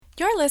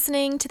You're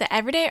listening to the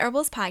Everyday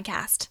Herbals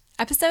Podcast,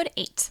 Episode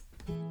 8.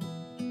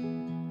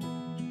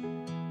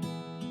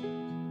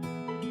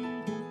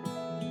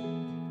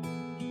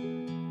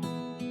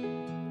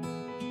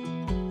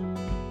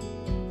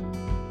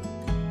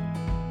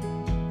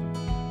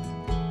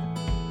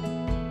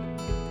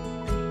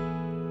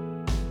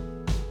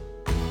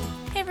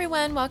 Hey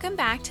everyone, welcome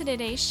back to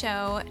today's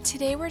show.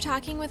 Today we're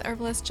talking with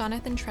herbalist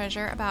Jonathan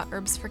Treasure about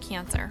herbs for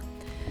cancer.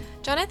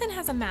 Jonathan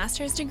has a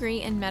master's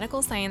degree in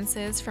medical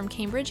sciences from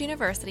Cambridge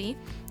University,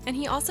 and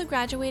he also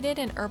graduated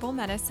in herbal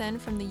medicine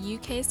from the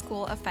UK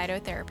School of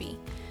Phytotherapy.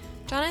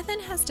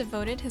 Jonathan has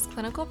devoted his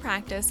clinical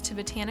practice to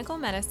botanical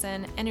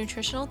medicine and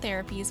nutritional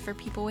therapies for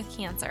people with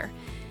cancer,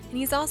 and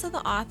he's also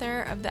the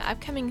author of the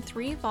upcoming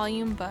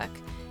 3-volume book,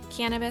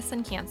 Cannabis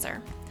and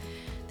Cancer.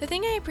 The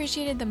thing I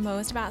appreciated the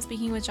most about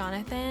speaking with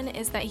Jonathan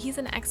is that he's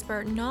an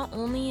expert not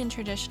only in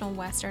traditional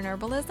Western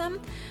herbalism,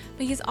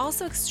 but he's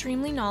also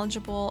extremely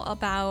knowledgeable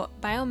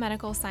about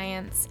biomedical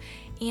science,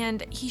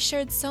 and he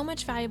shared so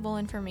much valuable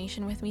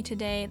information with me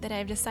today that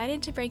I've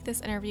decided to break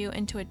this interview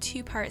into a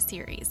 2-part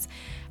series.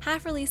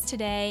 Half released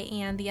today,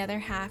 and the other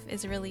half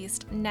is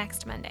released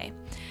next Monday.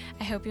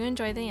 I hope you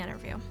enjoy the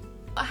interview.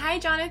 Hi,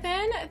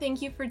 Jonathan.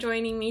 Thank you for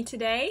joining me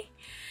today.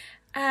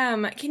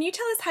 Can you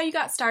tell us how you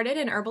got started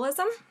in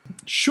herbalism?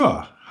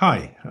 Sure.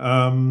 Hi.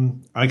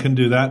 I can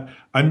do that.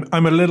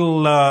 I'm a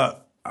little.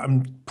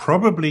 I'm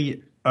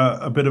probably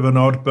a bit of an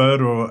odd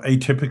bird or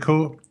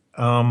atypical.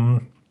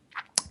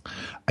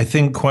 I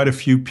think quite a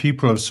few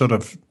people have sort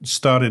of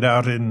started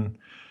out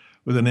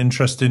with an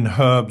interest in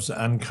herbs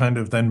and kind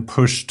of then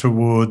pushed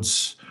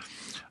towards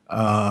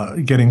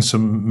getting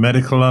some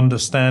medical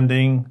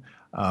understanding.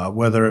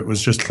 Whether it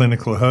was just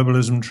clinical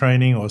herbalism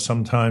training or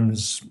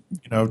sometimes,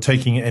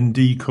 taking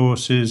ND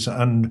courses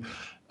and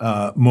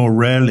more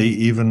rarely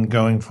even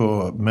going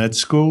for med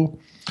school.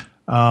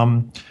 I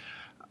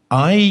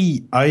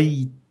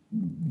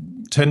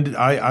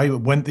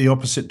went the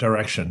opposite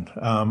direction.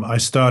 I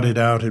started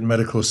out in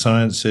medical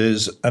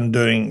sciences and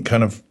doing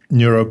kind of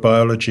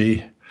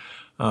neurobiology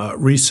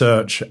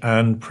research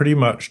and pretty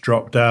much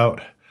dropped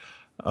out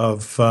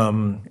of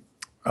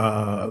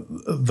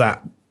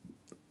that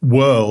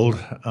world,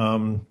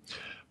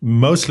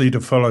 mostly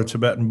to follow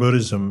Tibetan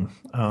Buddhism.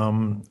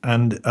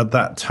 And at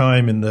that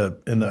time in the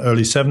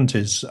early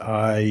 70s,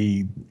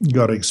 I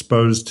got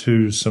exposed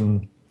to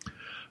some,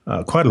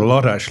 quite a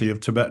lot actually,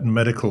 of Tibetan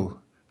medical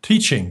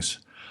teachings.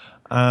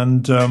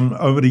 And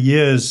over the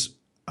years,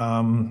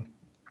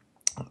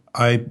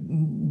 I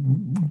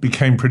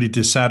became pretty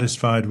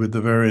dissatisfied with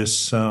the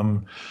various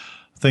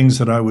things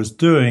that I was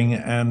doing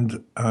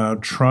and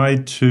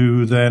tried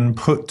to then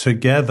put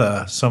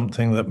together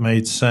something that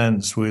made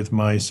sense with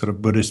my sort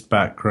of Buddhist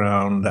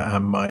background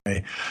and my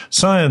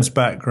science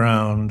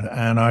background.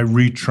 And I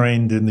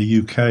retrained in the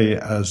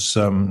UK as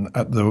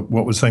at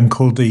what was then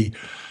called the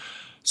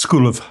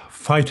School of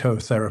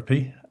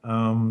Phytotherapy,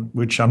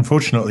 which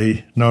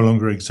unfortunately no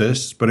longer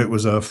exists, but it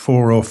was a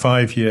 4 or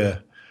 5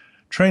 year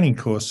training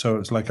course. So it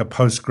was like a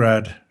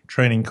postgrad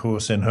training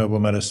course in herbal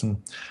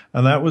medicine.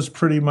 And that was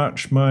pretty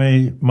much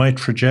my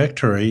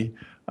trajectory.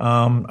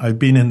 I've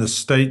been in the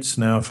States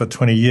now for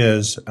 20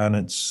 years, and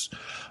it's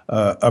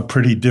a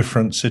pretty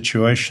different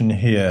situation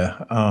here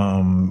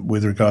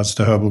with regards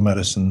to herbal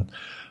medicine,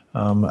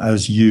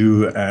 as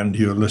you and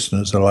your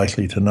listeners are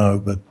likely to know.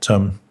 But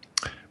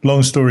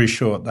long story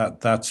short,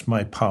 that's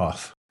my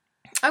path.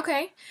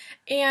 Okay.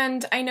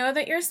 And I know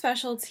that your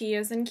specialty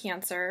is in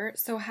cancer.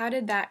 So how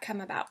did that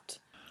come about?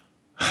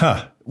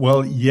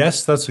 Well,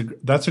 yes, that's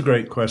a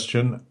great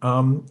question.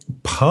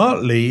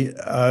 Partly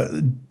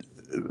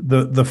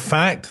the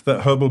fact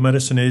that herbal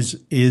medicine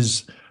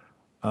is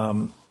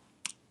I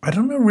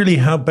don't know really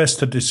how best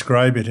to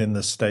describe it in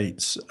the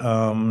States.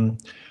 One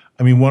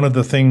of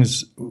the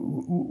things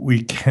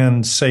we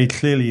can say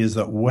clearly is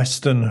that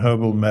Western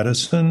herbal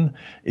medicine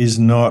is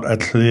not a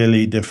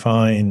clearly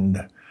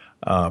defined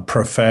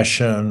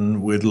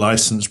profession with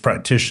licensed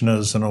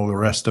practitioners and all the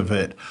rest of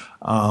it.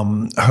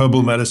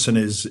 Herbal medicine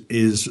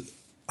is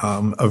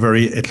a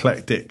very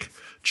eclectic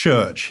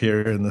church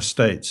here in the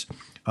States.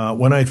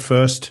 When I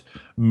first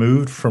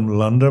moved from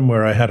London,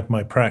 where I had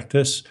my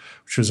practice,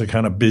 which was a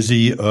kind of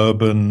busy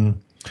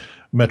urban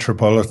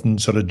metropolitan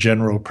sort of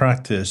general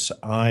practice,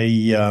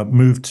 I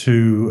moved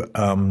to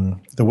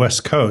the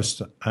West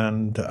Coast,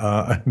 and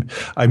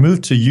I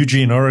moved to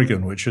Eugene,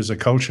 Oregon, which is a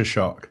culture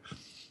shock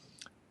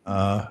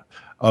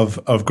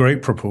of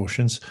great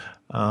proportions,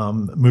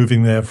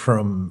 moving there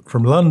from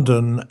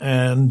London.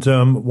 And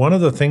one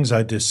of the things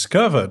I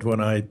discovered when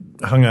I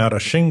hung out a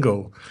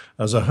shingle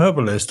as a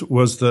herbalist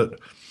was that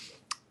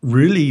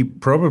really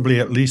probably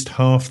at least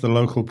half the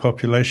local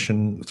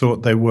population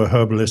thought they were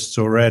herbalists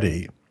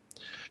already.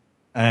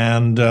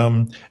 And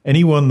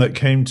anyone that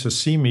came to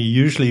see me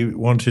usually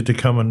wanted to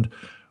come and,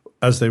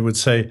 as they would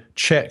say,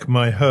 check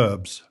my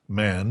herbs,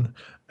 man,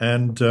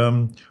 and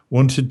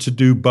wanted to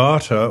do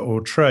barter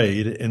or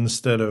trade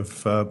instead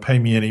of pay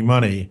me any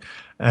money.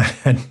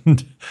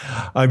 And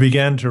I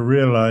began to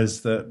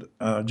realize that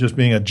just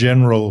being a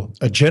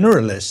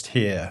generalist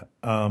here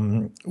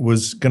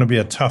was going to be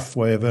a tough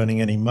way of earning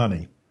any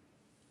money.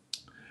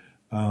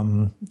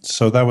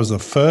 So that was the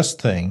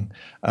first thing,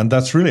 and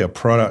that's really a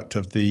product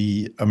of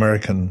the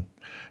American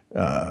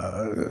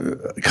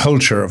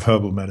culture of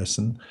herbal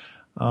medicine.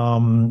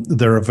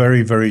 There are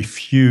very, very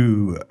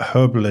few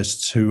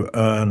herbalists who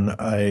earn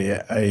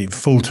a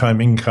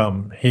full-time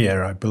income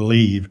here, I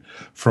believe,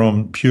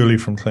 purely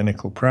from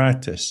clinical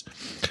practice.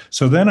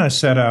 So then I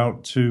set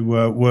out to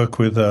work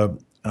with a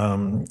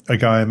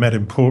guy I met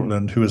in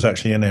Portland who was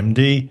actually an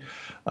MD,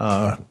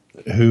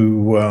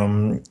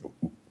 who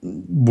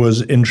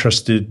was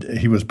interested.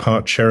 He was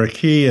part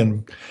Cherokee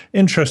and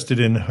interested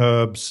in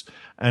herbs,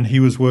 and he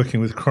was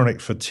working with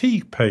chronic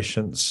fatigue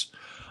patients.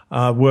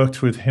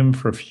 Worked with him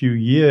for a few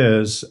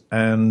years,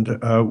 and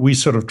we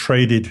sort of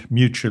traded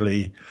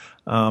mutually.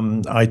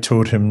 I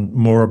taught him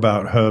more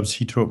about herbs.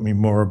 He taught me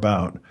more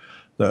about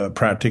the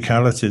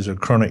practicalities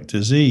of chronic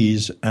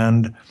disease.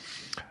 And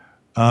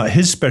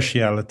his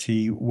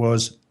specialty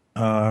was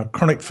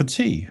chronic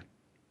fatigue.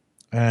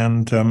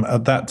 And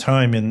at that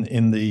time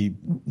in the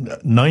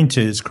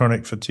 90s,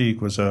 chronic fatigue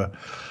was a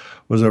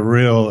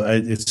real,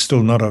 it's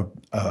still not a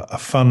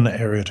fun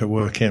area to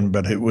work in,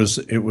 but it was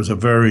a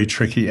very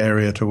tricky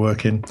area to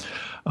work in.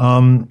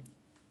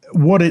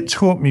 What it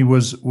taught me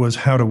was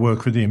how to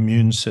work with the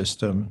immune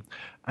system.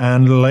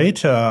 And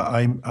later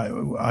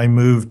I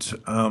moved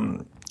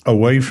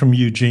away from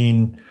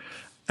Eugene,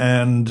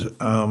 and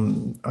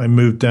I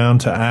moved down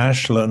to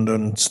Ashland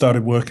and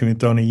started working with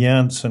Donnie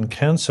Yance and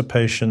cancer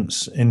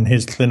patients in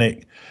his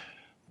clinic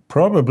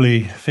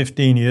probably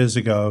 15 years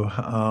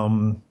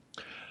ago.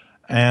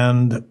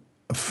 And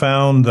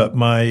found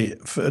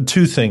that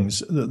two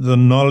things, the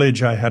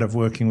knowledge I had of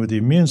working with the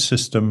immune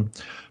system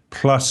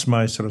plus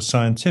my sort of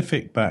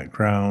scientific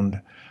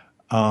background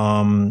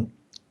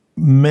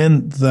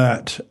meant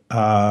that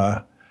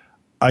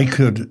I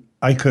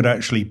could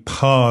actually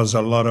parse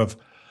a lot of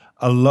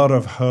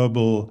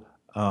herbal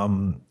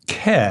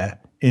care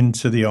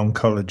into the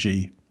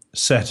oncology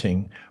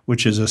setting,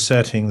 which is a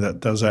setting that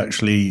does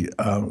actually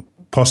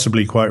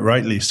possibly quite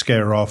rightly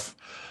scare off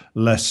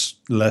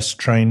less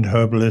trained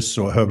herbalists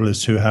or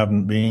herbalists who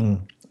haven't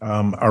been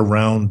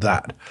around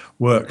that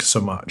work so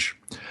much.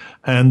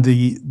 And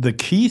the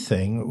key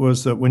thing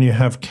was that when you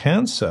have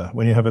cancer,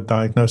 when you have a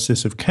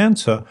diagnosis of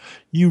cancer,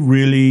 you're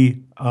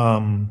really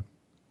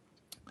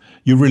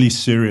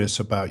serious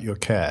about your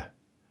care.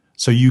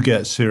 So you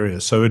get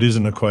serious. So it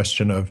isn't a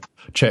question of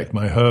check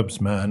my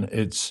herbs, man.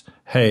 It's,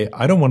 hey,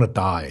 I don't want to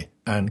die,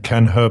 and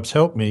can herbs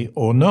help me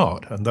or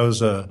not? And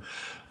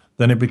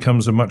then it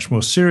becomes a much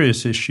more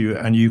serious issue,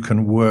 and you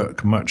can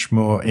work much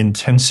more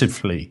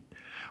intensively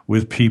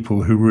with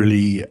people who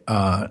really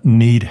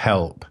need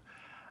help.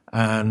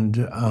 And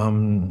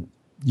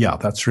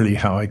that's really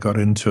how I got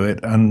into it.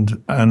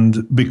 And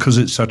because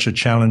it's such a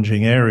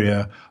challenging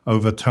area,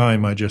 over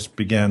time I just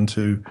began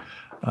to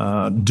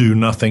do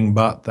nothing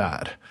but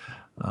that.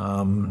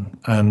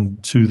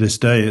 And to this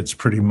day, it's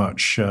pretty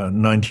much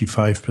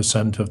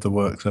 95% of the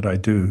work that I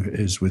do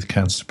is with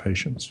cancer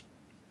patients.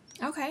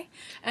 Okay.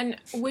 And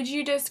would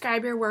you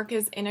describe your work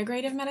as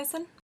integrative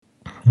medicine?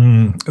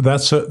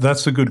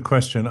 That's a good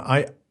question.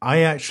 I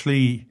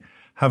actually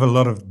have a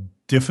lot of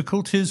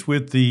difficulties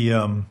with the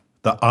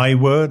I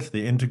word,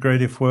 the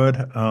integrative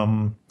word.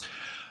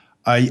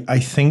 I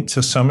think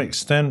to some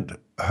extent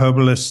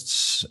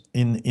herbalists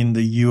in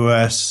the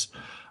U.S.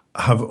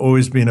 have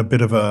always been a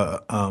bit of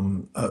a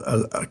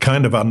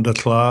kind of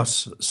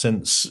underclass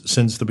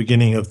since the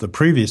beginning of the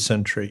previous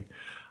century.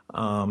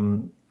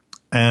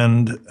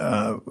 And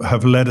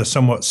have led a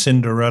somewhat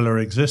Cinderella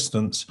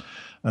existence.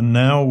 And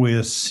now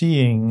we're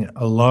seeing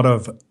a lot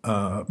of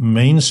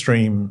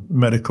mainstream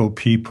medical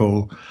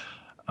people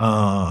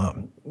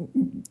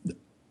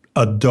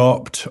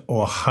adopt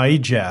or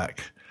hijack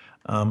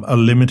a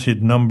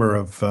limited number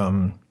of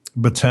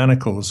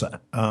botanicals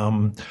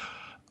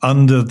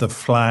under the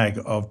flag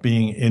of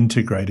being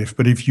integrative.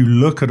 But if you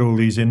look at all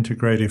these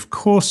integrative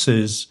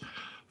courses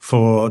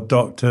for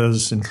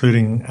doctors,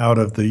 including out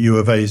of the U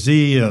of AZ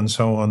and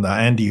so on, the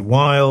Andy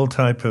Weil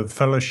type of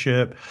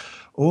fellowship,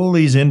 all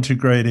these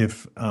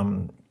integrative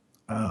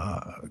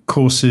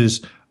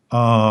courses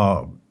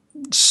are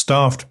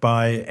staffed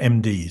by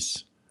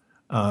MDs,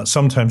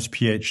 sometimes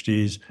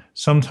PhDs,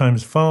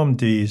 sometimes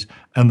PharmDs,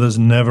 and there's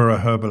never a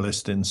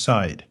herbalist in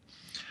sight.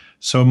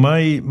 So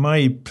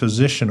my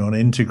position on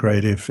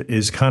integrative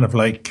is kind of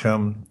like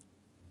some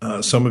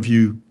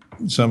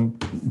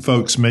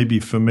folks may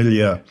be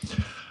familiar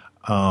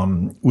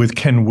with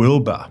Ken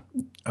Wilber,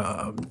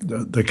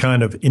 the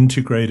kind of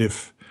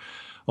integrative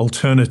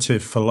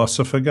alternative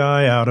philosopher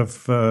guy out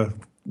of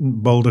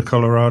Boulder,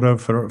 Colorado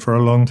for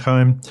a long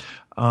time.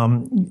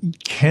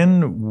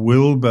 Ken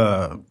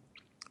Wilber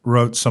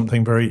wrote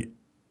something very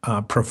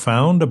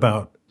profound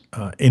about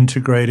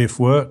integrative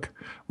work,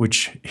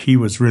 which he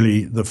was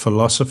really the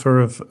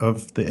philosopher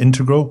of the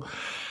integral.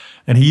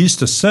 And he used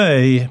to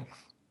say,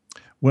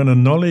 when a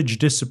knowledge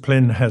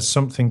discipline has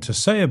something to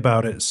say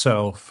about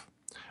itself,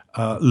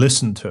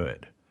 listen to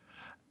it.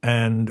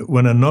 And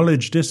when a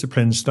knowledge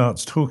discipline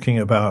starts talking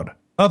about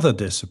other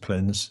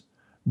disciplines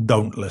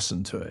don't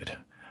listen to it.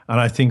 And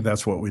I think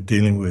that's what we're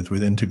dealing with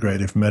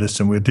integrative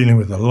medicine. We're dealing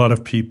with a lot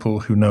of people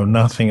who know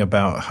nothing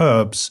about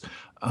herbs,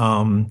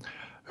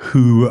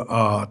 who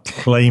are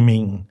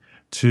claiming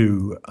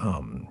to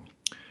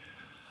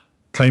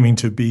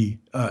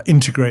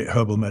integrate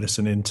herbal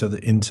medicine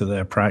into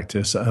their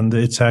practice, and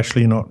it's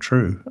actually not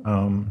true.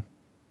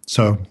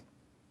 So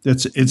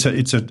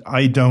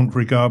I don't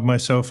regard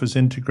myself as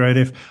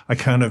integrative.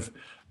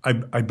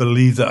 I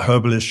believe that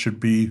herbalists should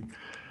be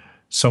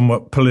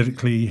somewhat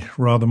politically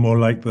rather more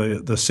like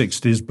the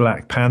 60s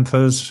Black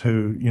Panthers,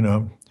 who,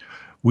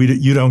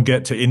 you don't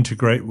get to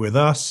integrate with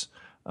us.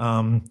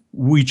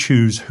 We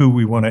choose who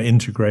we want to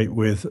integrate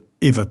with,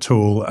 if at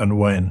all, and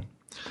when.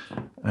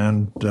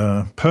 And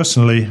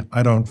personally,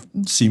 I don't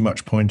see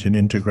much point in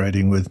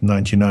integrating with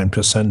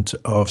 99%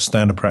 of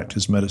standard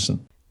practice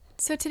medicine.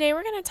 So today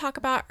we're going to talk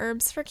about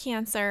herbs for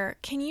cancer.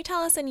 Can you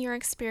tell us, in your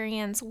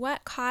experience,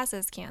 what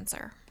causes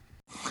cancer?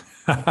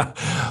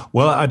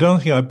 Well, I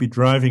don't think I'd be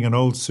driving an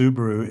old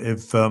Subaru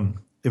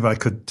if I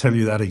could tell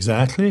you that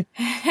exactly.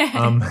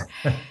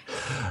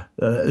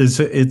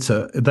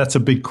 That's a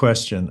big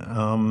question.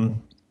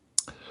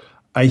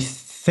 I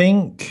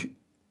think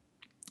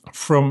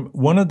from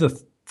one of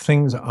the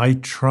things I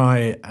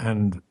try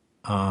and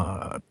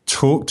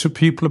talk to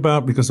people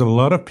about, because a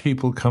lot of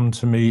people come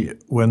to me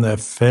when they're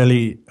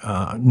fairly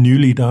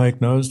newly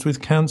diagnosed with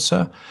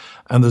cancer,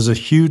 and there's a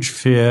huge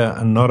fear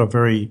and not a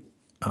very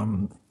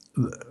a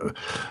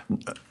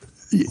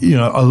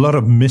lot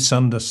of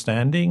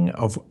misunderstanding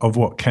of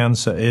what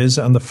cancer is.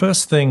 And the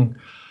first thing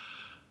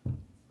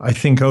I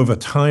think over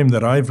time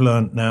that I've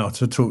learned now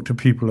to talk to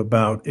people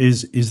about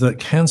is that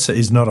cancer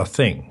is not a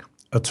thing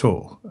at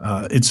all.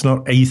 It's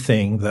not a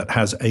thing that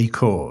has a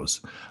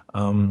cause.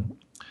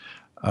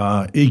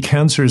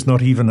 Cancer is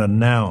not even a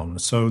noun.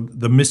 So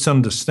the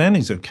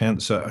misunderstandings of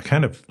cancer are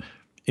kind of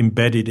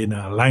embedded in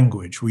our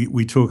language.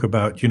 We talk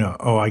about,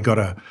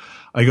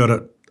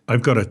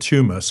 I've got a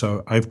tumor,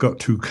 so I've got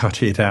to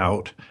cut it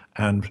out,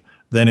 and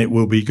then it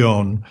will be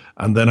gone,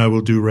 and then I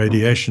will do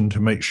radiation to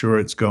make sure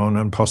it's gone,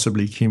 and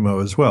possibly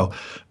chemo as well.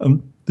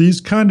 These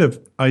kind of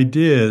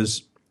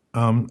ideas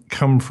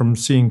come from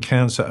seeing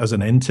cancer as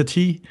an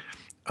entity,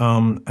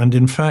 and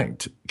in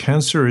fact,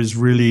 cancer is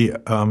really,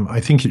 I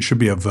think it should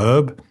be a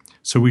verb.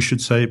 So we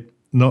should say,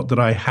 not that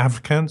I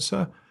have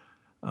cancer,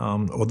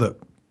 or that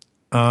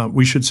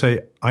we should say,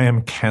 I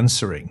am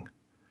cancering.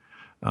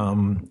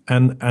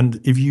 And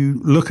if you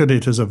look at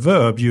it as a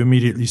verb, you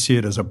immediately see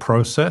it as a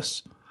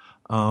process,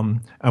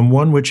 and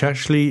one which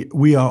actually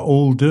we are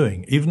all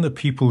doing. Even the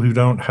people who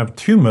don't have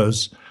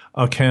tumors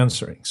are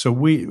cancering.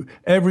 So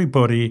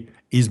everybody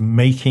is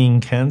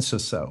making cancer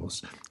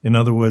cells. In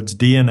other words,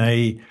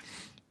 DNA,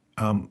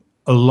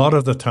 a lot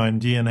of the time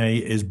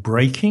DNA is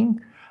breaking.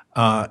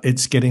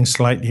 It's getting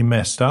slightly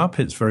messed up.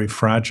 It's very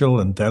fragile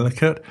and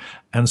delicate.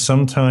 And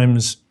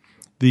sometimes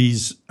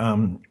these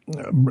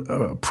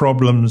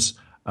problems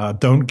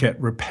don't get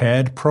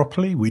repaired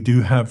properly. We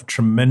do have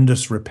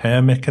tremendous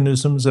repair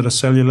mechanisms at a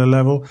cellular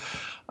level.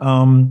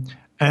 And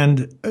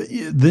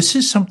this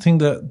is something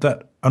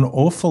that an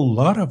awful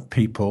lot of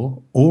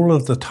people all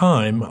of the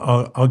time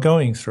are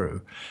going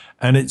through.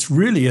 And it's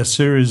really a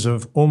series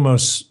of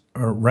almost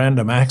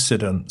random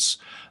accidents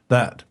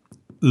that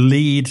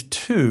lead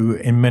to,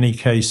 in many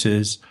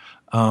cases,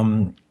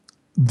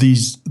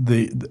 these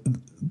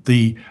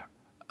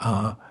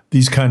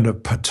kind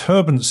of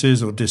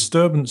perturbances or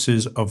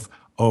disturbances of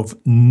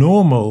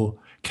normal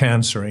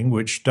cancering,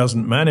 which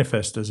doesn't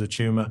manifest as a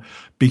tumor,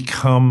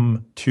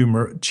 become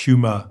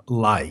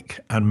tumor-like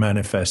and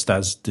manifest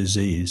as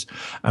disease.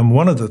 And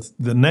one of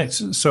the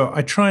next, so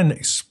I try and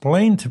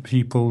explain to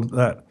people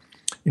that,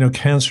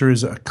 cancer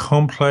is a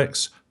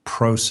complex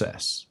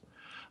process.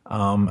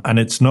 And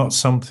it's not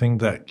something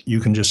that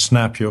you can just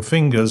snap your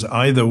fingers,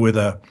 either with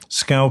a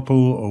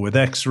scalpel or with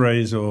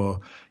x-rays or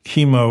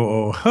chemo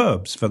or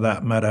herbs for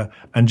that matter,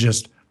 and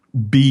just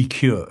be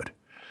cured.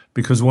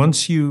 Because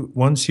once you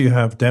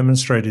have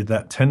demonstrated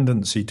that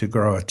tendency to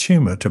grow a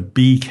tumor, to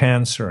be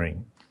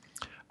cancering,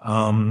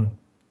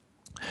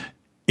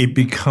 it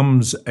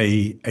becomes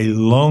a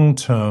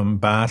long-term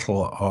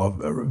battle of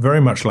very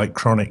much like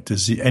chronic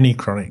disease, any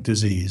chronic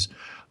disease,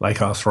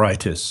 like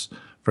arthritis,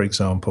 for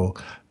example,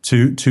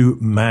 to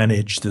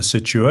manage the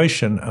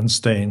situation and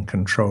stay in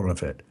control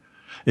of it.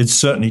 It's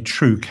certainly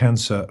true.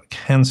 Cancer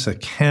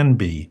can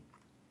be,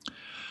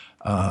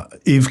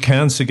 if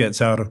cancer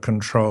gets out of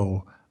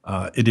control,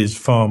 it is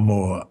far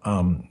more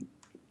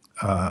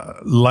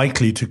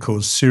likely to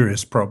cause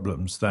serious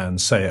problems than,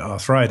 say,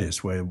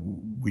 arthritis, where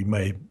we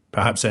may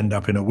perhaps end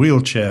up in a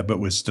wheelchair, but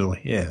we're still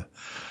here.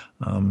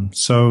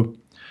 So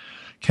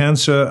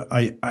cancer,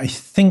 I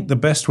think the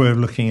best way of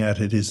looking at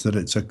it is that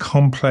it's a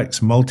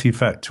complex,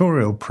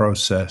 multifactorial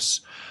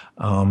process.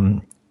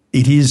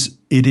 It is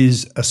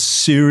a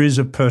series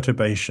of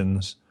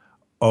perturbations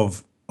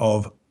of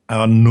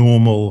our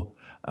normal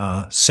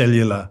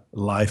cellular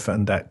life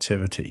and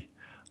activity.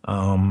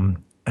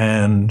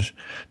 And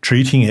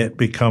treating it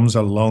becomes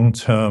a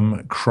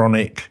long-term,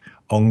 chronic,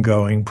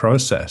 ongoing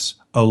process.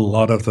 a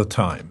lot of the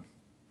time.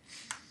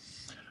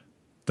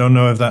 Don't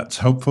know if that's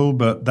helpful,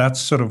 but that's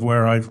sort of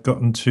where I've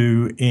gotten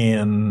to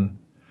in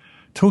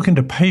talking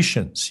to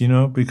patients,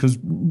 because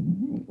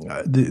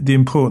the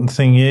important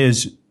thing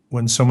is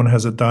when someone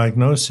has a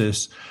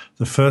diagnosis,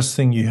 the first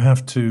thing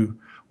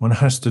one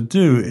has to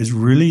do is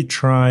really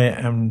try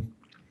and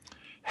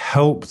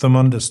help them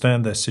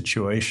understand their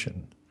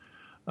situation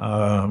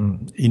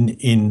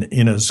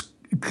in as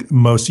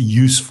most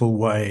useful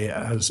way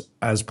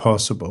as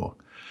possible.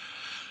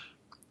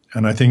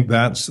 And I think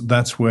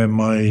that's where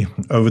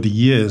over the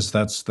years,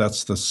 that's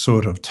the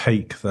sort of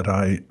take that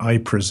I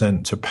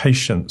present to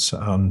patients,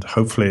 and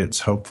hopefully it's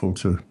helpful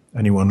to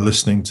anyone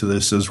listening to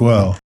this as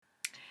well.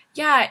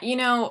 Yeah,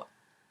 I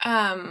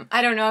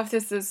don't know if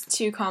this is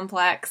too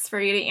complex for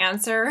you to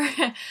answer,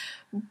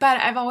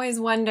 but I've always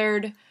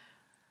wondered,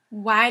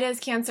 why does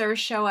cancer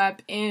show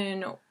up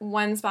in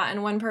one spot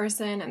in one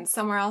person and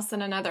somewhere else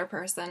in another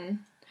person?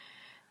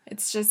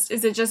 Is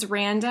it just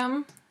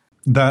random?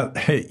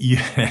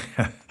 Yeah.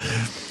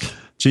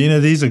 Gina,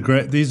 these are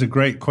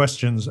great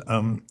questions.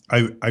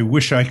 I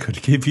wish I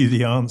could give you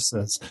the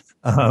answers.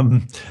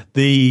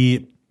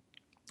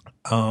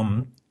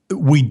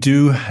 We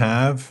do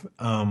have,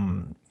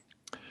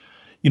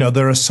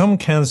 there are some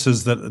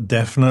cancers that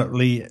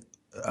definitely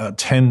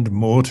tend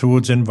more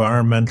towards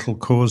environmental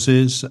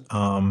causes.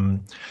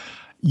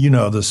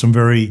 There's some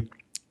very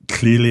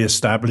clearly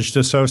established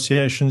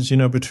associations,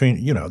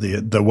 between,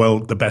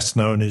 the best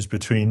known is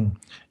between,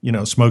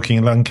 smoking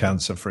and lung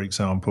cancer, for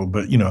example,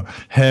 but,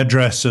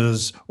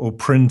 hairdressers or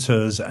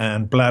printers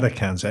and bladder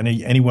cancer,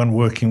 anyone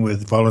working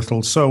with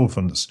volatile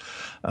solvents,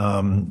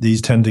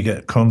 these tend to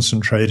get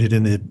concentrated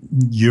in the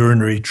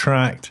urinary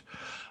tract,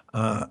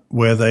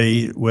 where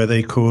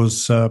they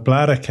cause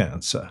bladder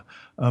cancer.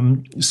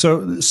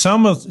 So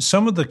some of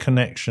the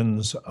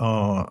connections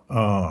are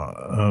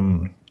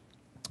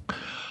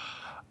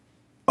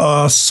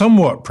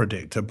somewhat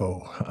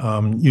predictable.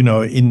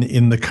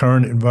 In the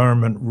current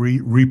environment,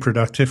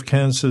 reproductive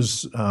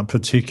cancers,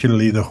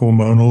 particularly the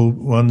hormonal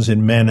ones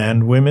in men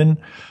and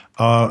women,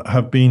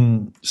 have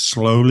been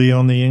slowly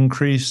on the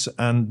increase,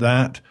 and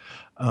that,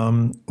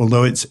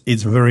 although it's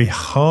very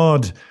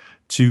hard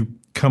to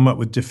come up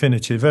with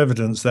definitive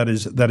evidence, that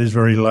is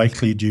very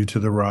likely due to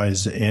the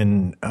rise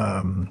in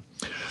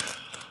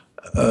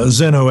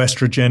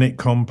xenoestrogenic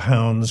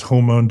compounds,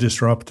 hormone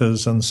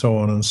disruptors, and so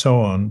on and so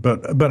on.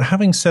 But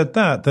having said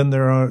that, then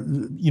there are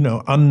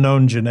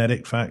unknown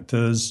genetic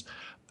factors,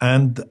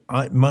 and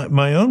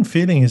my own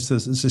feeling is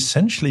this is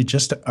essentially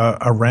just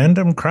a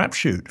random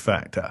crapshoot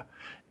factor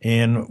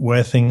in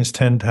where things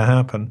tend to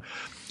happen.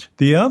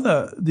 The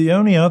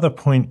only other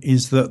point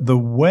is that the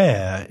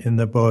where in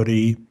the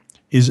body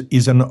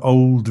is an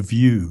old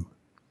view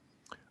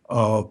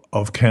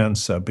of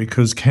cancer,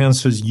 because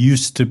cancers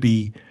used to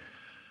be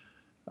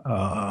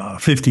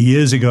 50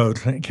 years ago,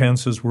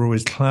 cancers were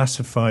always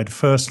classified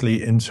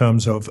firstly in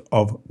terms of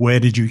where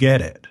did you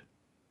get it.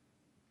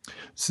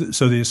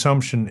 So the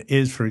assumption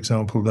is, for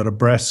example, that a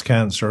breast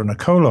cancer and a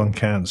colon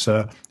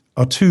cancer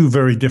are two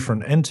very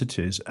different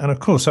entities. And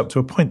of course, up to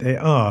a point they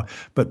are.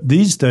 But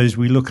these days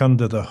we look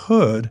under the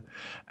hood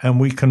and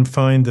we can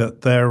find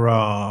that there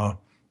are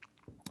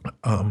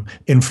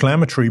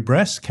inflammatory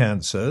breast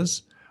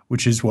cancers,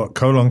 which is what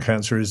colon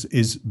cancer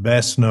is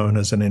best known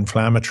as an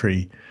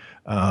inflammatory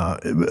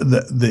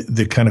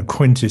the kind of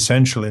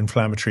quintessential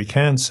inflammatory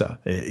cancer.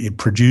 It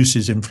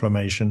produces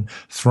inflammation,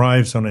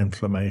 thrives on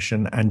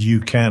inflammation, and you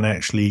can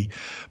actually,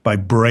 by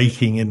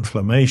breaking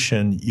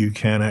inflammation, you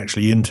can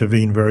actually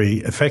intervene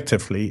very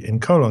effectively in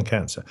colon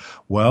cancer.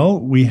 Well,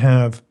 we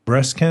have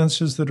breast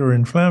cancers that are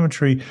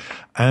inflammatory,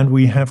 and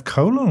we have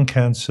colon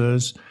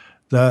cancers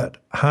that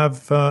have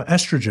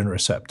estrogen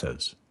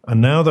receptors.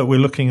 And now that we're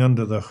looking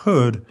under the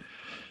hood,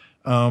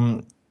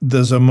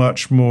 there's a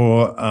much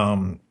more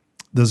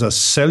there's a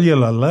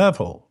cellular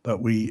level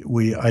that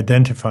we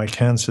identify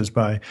cancers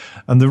by.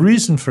 And the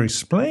reason for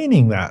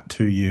explaining that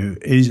to you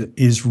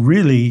is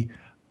really,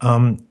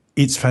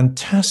 it's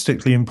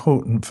fantastically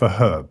important for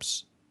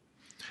herbs.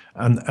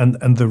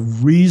 And the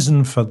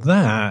reason for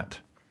that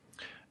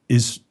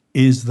is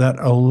that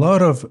a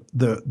lot of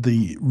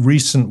the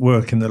recent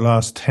work in the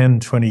last 10,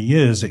 20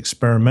 years,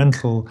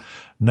 experimental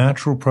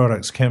natural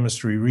products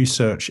chemistry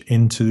research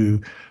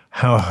into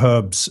how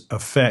herbs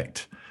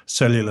affect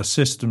cellular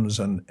systems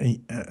and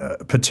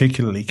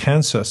particularly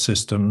cancer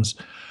systems,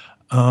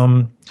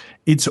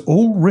 it's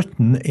all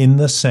written in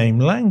the same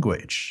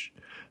language.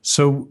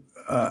 So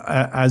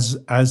as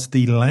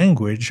the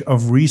language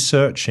of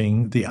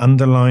researching the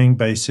underlying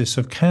basis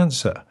of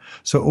cancer.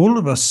 So all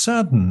of a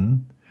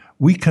sudden,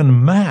 we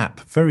can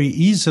map very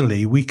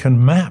easily, we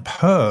can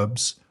map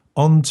herbs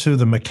onto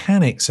the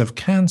mechanics of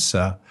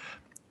cancer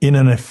in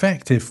an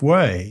effective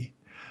way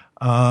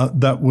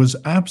that was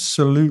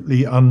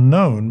absolutely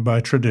unknown by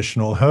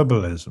traditional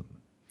herbalism.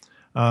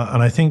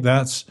 And I think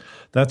that's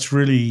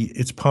really,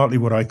 it's partly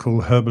what I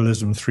call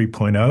herbalism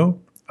 3.0.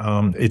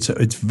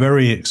 It's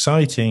very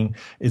exciting.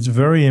 It's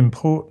very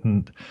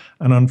important.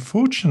 And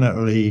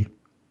unfortunately,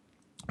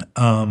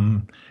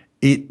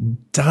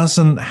 it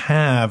doesn't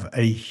have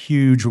a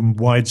huge and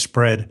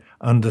widespread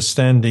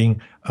understanding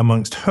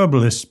amongst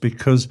herbalists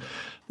because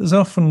there's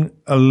often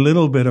a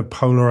little bit of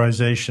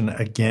polarization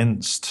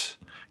against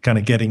kind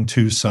of getting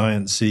too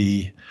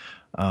sciencey,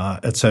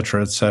 et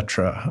cetera,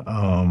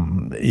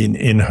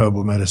 in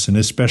herbal medicine,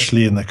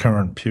 especially in the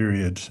current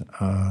period.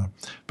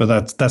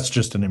 But that's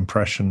just an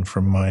impression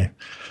from my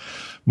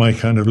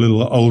kind of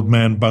little old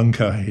man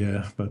bunker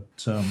here. But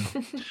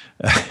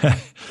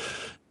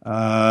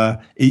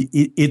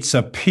it's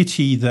a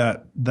pity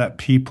that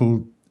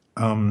people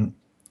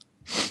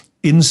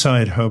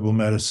inside herbal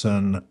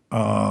medicine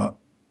are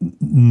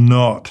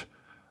not,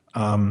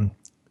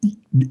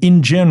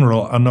 in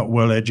general, are not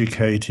well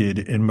educated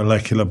in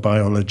molecular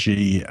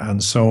biology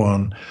and so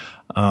on,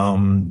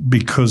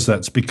 because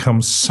that's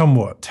become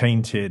somewhat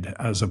tainted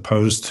as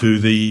opposed to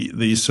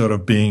the sort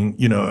of being,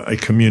 a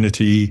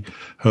community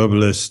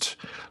herbalist,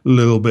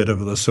 little bit of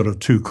the sort of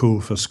too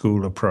cool for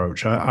school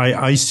approach.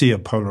 I see a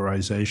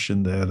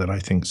polarization there that I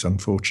think is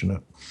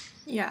unfortunate.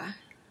 Yeah.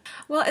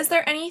 Well, is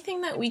there anything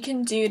that we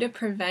can do to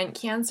prevent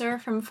cancer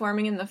from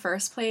forming in the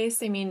first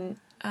place? I mean,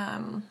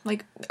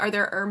 are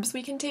there herbs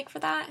we can take for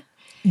that?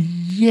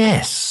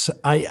 Yes.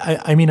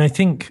 I mean, I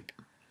think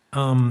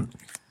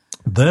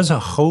there's a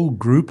whole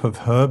group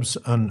of herbs,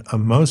 and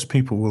most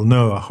people will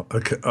know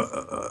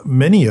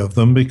many of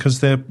them because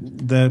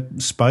they're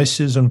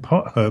spices and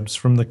pot herbs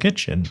from the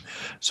kitchen.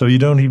 So you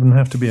don't even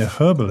have to be a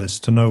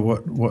herbalist to know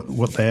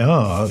what they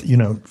are.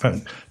 In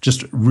fact,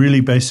 just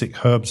really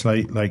basic herbs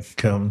like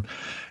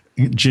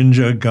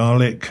ginger,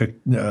 garlic,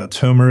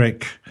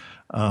 turmeric,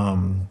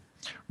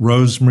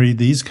 rosemary.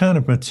 These kind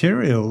of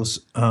materials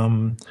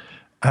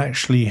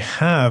actually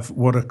have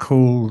what are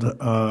called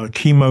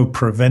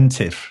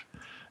chemopreventive.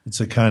 It's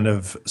a kind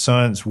of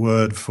science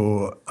word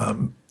for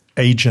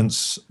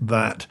agents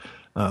that,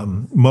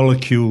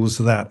 molecules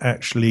that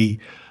actually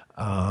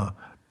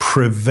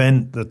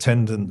prevent the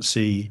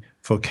tendency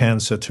for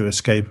cancer to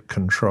escape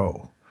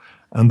control.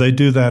 And they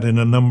do that in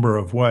a number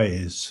of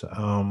ways.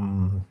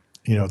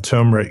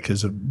 Turmeric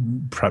is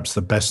perhaps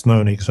the best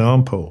known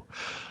example,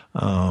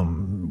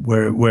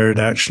 where it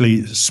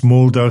actually,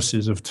 small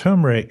doses of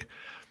turmeric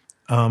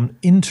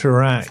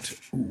interact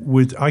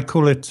with, I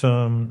call it,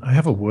 I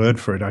have a word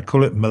for it, I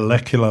call it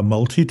molecular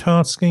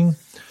multitasking.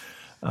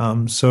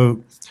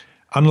 So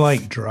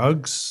unlike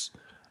drugs,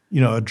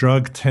 a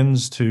drug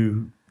tends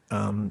to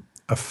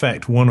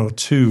affect one or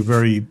two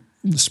very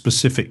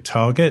specific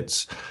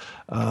targets.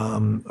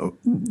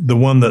 The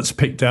one that's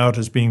picked out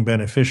as being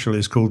beneficial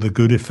is called the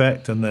good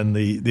effect, and then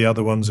the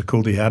other ones are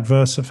called the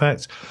adverse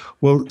effects.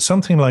 Well,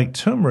 something like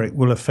turmeric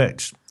will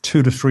affect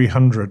 200 to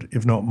 300,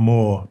 if not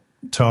more,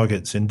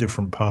 targets in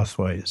different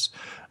pathways,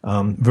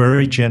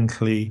 very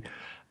gently,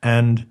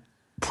 and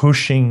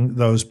pushing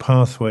those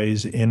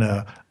pathways in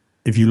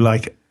if you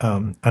like,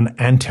 an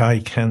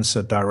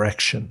anti-cancer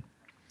direction.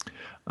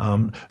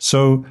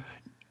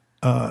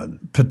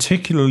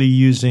 Particularly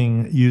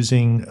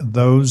using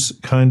those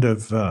kind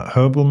of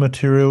herbal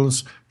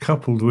materials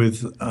coupled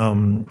with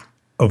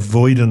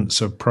avoidance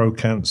of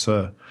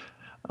pro-cancer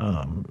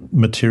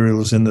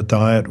materials in the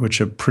diet, which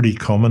are pretty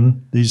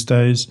common these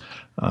days,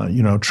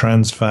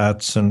 trans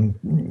fats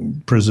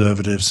and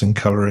preservatives and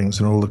colorings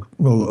and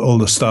all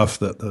the stuff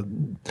that the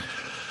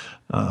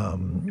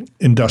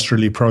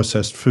industrially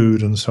processed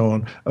food and so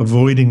on,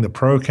 avoiding the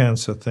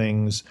pro-cancer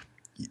things,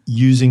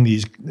 using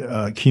these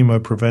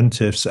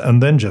chemopreventives,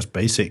 and then just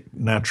basic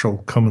natural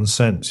common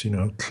sense,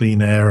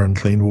 clean air and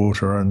clean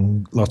water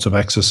and lots of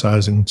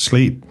exercise and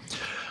sleep.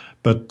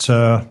 But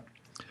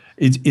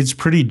it's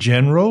pretty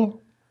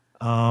general.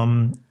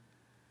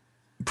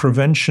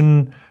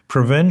 Prevention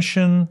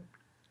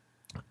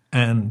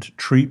and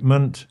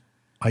treatment,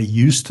 I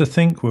used to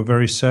think were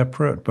very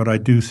separate, but I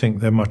do think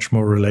they're much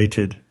more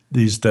related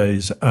these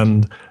days.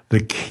 And the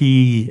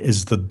key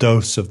is the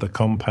dose of the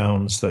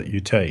compounds that you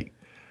take.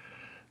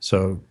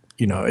 So,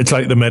 it's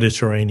like the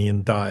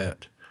Mediterranean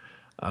diet.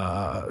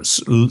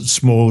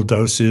 Small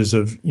doses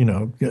of,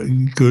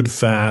 good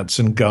fats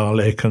and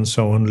garlic and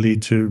so on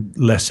lead to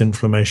less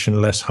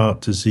inflammation, less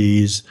heart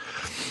disease,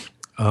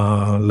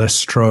 less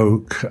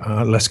stroke,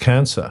 less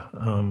cancer.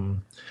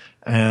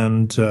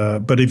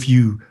 But if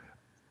you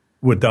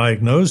were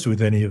diagnosed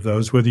with any of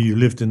those, whether you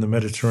lived in the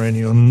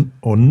Mediterranean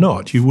or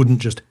not, you wouldn't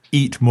just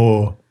eat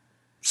more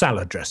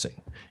salad dressing.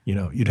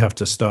 You'd have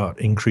to start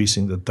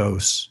increasing the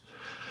dose.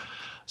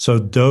 So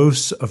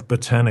dose of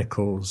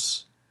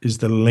botanicals is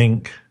the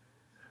link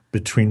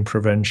between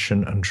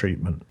prevention and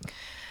treatment.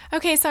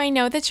 Okay, so I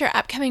know that your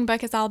upcoming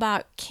book is all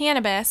about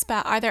cannabis,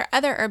 but are there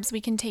other herbs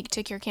we can take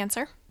to cure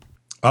cancer?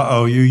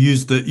 Uh-oh, you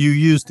used the cure. You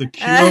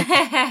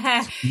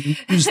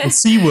used the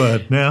C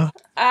word now.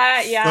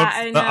 Yeah,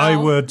 I know. The I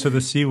word to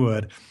the C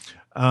word.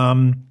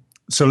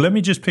 So let me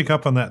just pick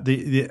up on that.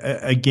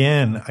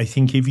 Again, I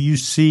think if you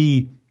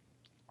see,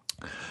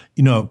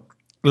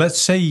 let's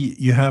say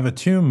you have a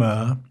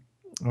tumor,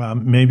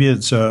 maybe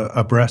it's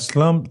a breast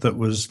lump that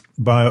was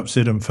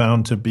biopsied and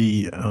found to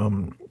be a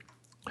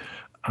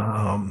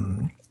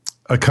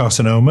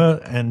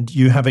carcinoma, and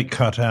you have it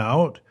cut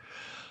out.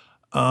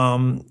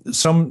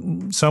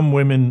 Some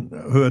women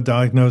who are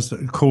diagnosed,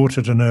 caught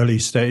at an early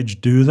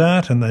stage, do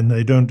that, and then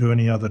they don't do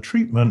any other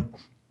treatment.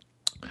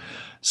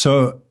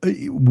 So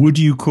would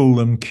you call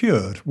them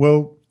cured?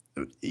 Well,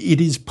 it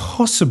is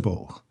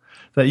possible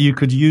that you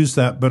could use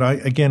that, but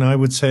I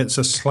would say it's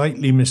a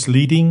slightly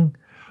misleading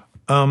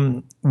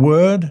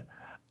word,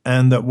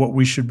 and that what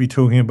we should be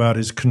talking about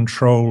is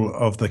control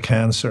of the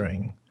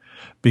cancering,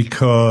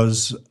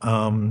 because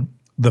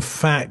the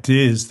fact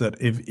is that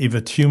if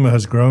a tumor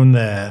has grown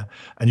there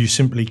and you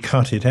simply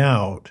cut it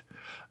out,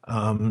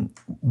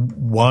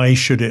 why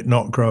should it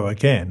not grow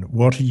again?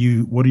 What are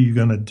you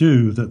going to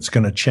do that's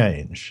going to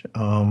change?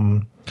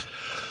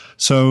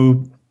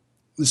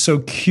 So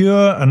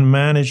cure and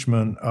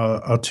management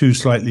are two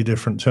slightly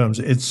different terms.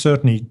 It's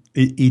certainly,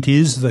 it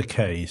is the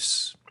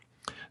case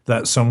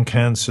that some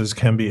cancers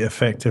can be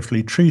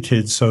effectively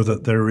treated so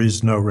that there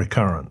is no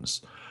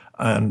recurrence.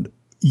 And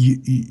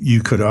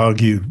you could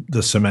argue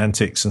the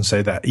semantics and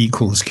say that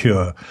equals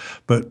cure.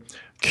 But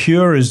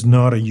cure is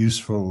not a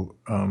useful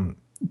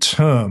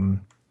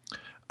term.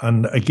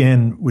 And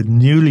again, with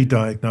newly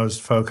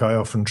diagnosed folk, I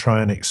often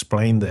try and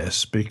explain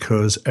this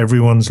because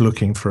everyone's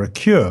looking for a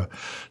cure.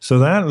 So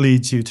that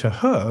leads you to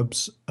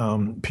herbs.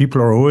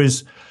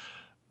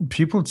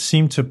 People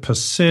seem to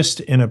persist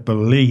in a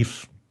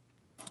belief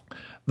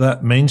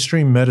that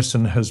mainstream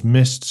medicine has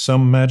missed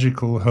some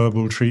magical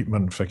herbal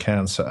treatment for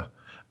cancer.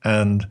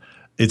 And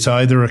it's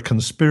either a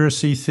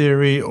conspiracy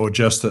theory or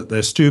just that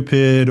they're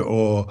stupid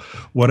or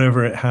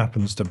whatever it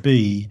happens to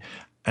be.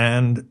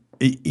 And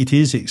it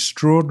is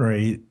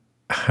extraordinary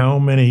how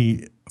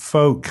many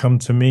folk come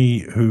to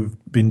me who've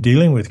been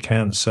dealing with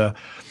cancer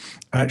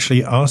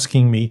actually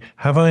asking me,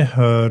 have I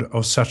heard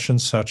of such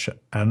and such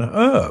an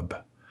herb?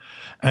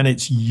 And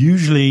it's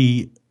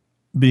usually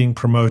being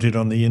promoted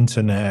on the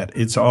internet.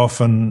 It's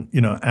often,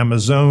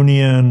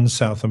 Amazonian,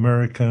 South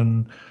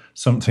American,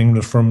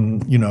 something from,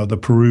 the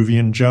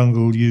Peruvian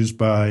jungle used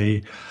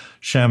by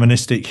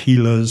shamanistic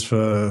healers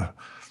for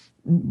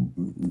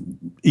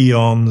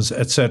eons,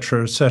 et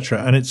cetera, et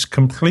cetera. And it's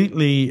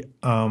completely,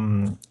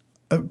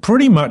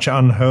 pretty much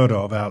unheard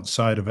of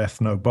outside of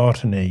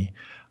ethnobotany.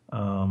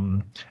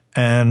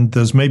 And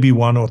there's maybe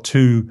one or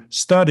two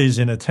studies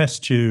in a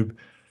test tube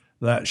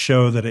that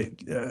show that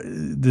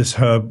this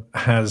herb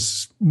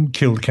has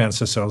killed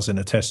cancer cells in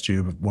a test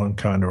tube of one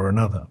kind or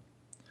another.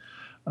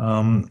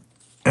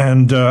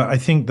 And I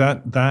think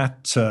that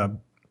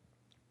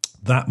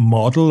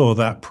model or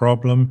that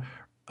problem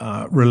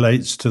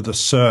relates to the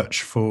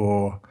search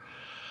for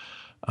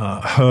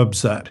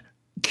herbs that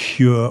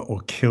cure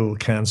or kill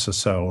cancer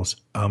cells.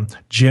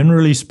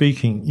 Generally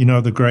speaking,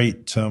 the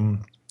great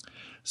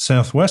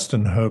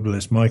Southwestern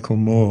herbalist Michael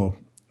Moore,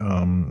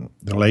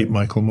 the late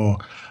Michael Moore,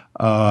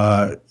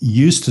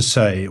 used to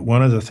say,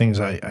 one of the things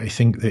I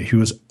think that he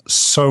was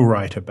so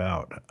right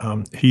about,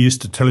 he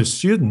used to tell his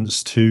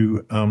students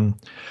to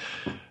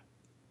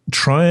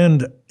try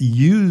and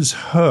use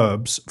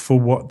herbs for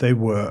what they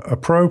were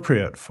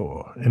appropriate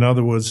for. In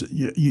other words,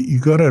 you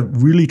got to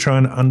really try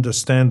and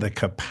understand the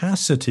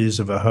capacities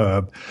of a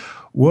herb.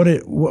 What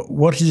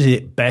is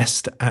it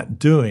best at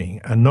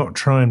doing, and not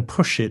try and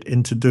push it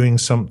into doing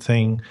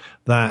something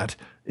that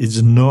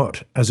is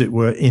not, as it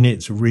were, in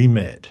its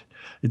remit.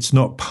 It's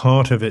not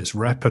part of its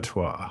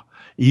repertoire.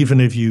 Even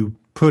if you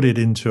put it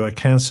into a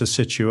cancer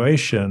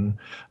situation,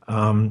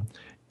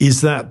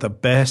 is that the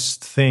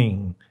best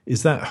thing?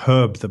 Is that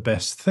herb the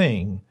best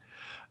thing?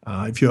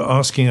 If you're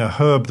asking a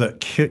herb that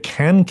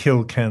can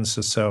kill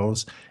cancer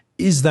cells,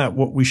 is that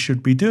what we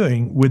should be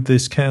doing with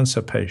this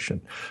cancer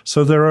patient?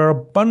 So there are a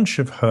bunch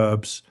of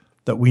herbs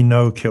that we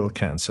know kill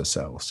cancer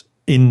cells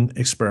in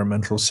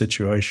experimental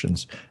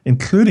situations,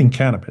 including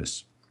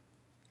cannabis.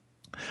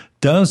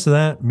 Does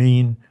that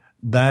mean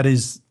that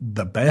is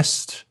the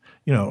best?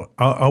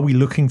 Are we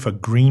looking for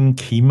green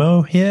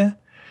chemo here?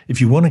 If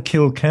you want to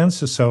kill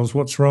cancer cells,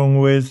 what's wrong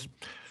with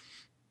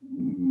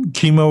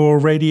chemo or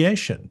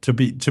radiation? To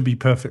be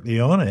perfectly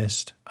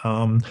honest,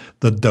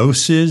 the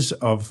doses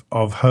of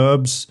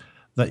herbs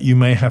that you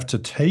may have to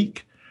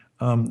take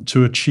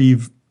to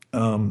achieve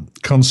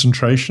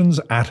concentrations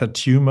at a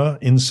tumor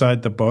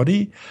inside the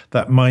body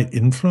that might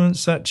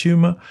influence that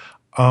tumor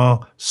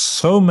are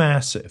so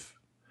massive.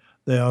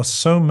 They are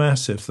so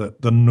massive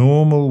that the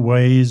normal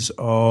ways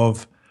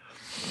of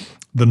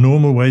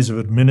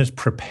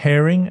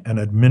preparing and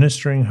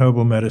administering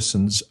herbal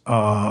medicines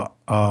are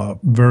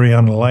very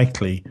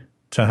unlikely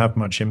to have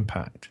much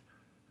impact.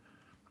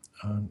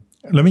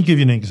 Let me give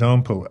you an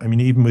example. I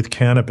mean, even with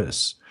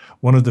cannabis,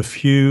 one of the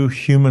few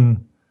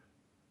human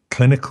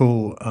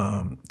clinical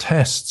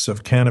tests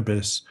of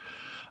cannabis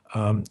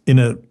in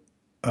a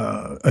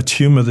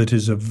tumor that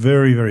is a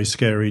very, very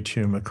scary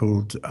tumor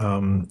called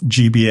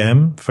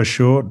GBM for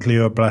short,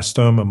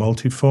 glioblastoma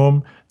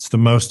multiforme. It's the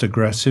most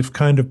aggressive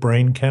kind of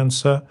brain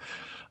cancer,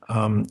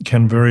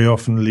 can very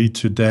often lead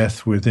to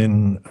death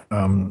within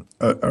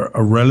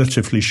a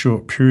relatively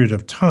short period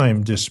of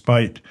time,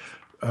 despite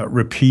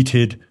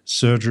repeated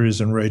surgeries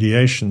and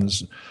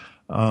radiations.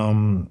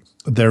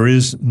 There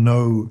is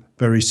no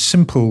very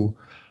simple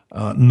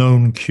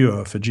known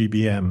cure for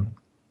GBM.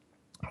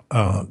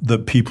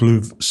 The people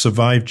who've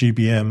survived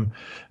GBM,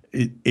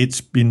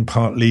 it's been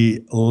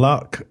partly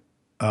luck,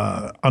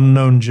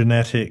 unknown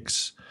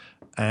genetics,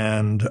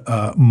 and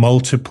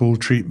multiple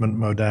treatment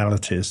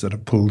modalities that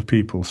have pulled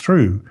people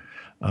through.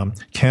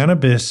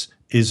 Cannabis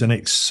is an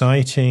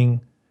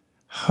exciting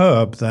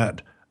herb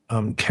that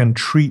can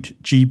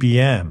treat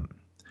GBM.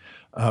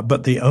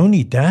 But the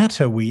only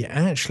data we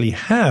actually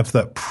have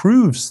that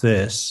proves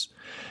this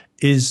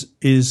is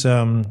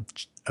a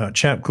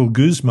chap called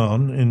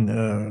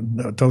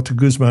Guzman, Dr.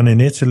 Guzman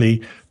in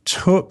Italy,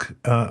 took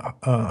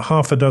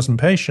half a dozen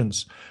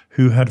patients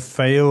who had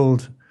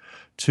failed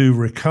to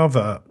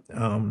recover,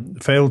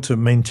 failed to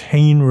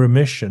maintain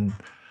remission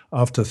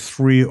after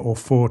 3 or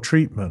 4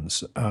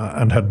 treatments,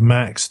 and had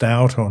maxed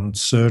out on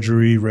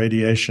surgery,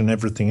 radiation,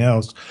 everything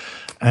else.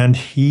 And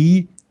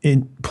he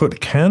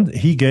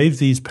gave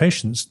these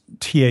patients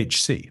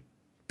THC,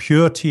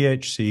 pure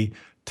THC,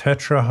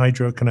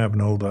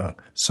 tetrahydrocannabinol, the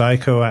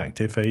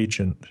psychoactive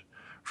agent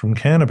from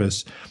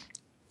cannabis.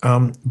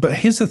 But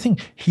here's the thing: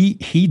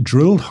 he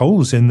drilled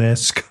holes in their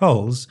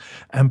skulls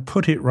and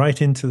put it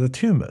right into the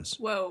tumors.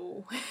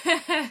 Whoa!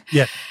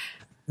 Yeah.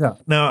 Yeah.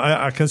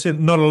 Now, I can see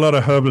not a lot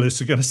of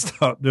herbalists are going to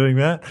start doing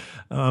that.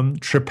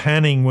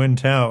 Trepanning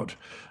went out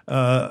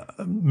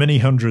many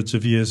hundreds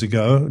of years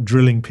ago,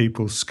 drilling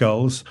people's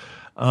skulls.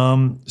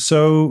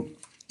 So,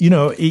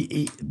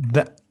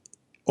 that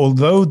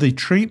although the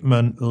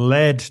treatment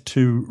led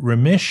to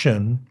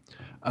remission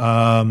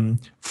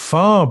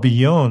far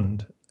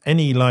beyond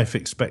any life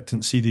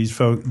expectancy,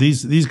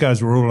 these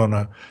guys were all on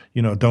a,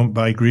 don't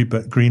buy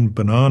green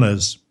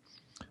bananas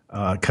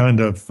kind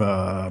of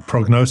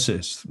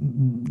prognosis,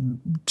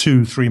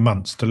 2-3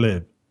 months to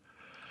live.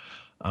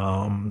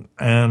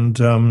 And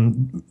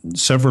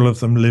several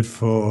of them live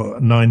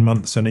for 9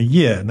 months and a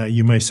year. Now,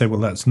 you may say, well,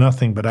 that's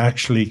nothing, but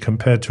actually,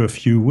 compared to a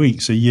few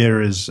weeks, a year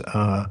is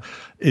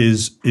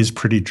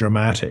pretty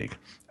dramatic.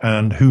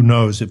 And who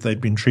knows if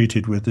they'd been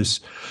treated with this,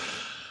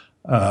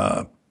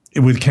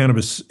 with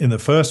cannabis in the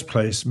first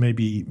place,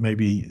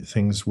 maybe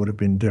things would have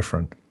been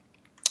different.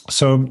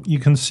 So you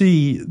can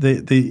see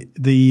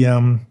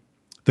the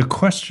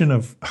question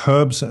of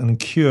herbs and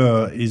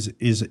cure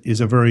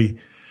is a very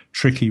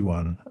tricky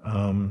one.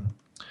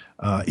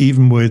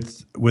 Even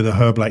with a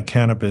herb like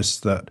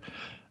cannabis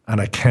and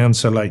a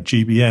cancer like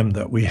GBM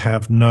that we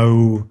have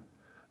no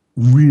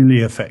really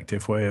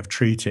effective way of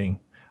treating,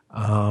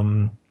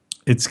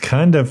 it's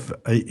kind of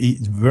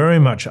it's very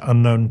much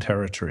unknown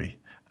territory,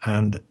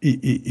 and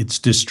it's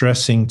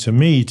distressing to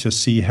me to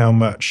see how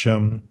much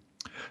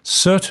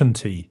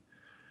certainty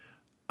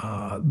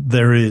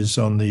there is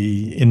on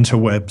the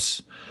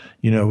interwebs,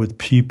 with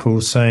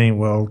people saying,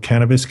 well,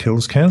 cannabis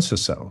kills cancer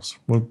cells.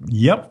 Well,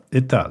 yep,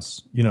 it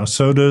does.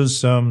 So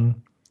does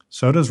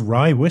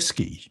rye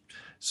whiskey.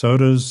 So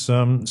does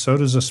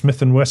a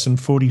Smith & Wesson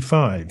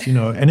 45.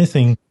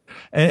 Anything.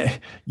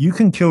 You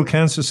can kill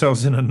cancer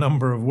cells in a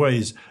number of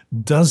ways.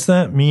 Does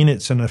that mean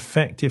it's an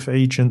effective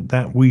agent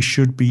that we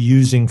should be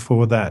using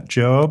for that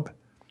job?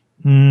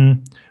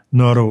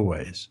 Not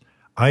always.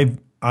 I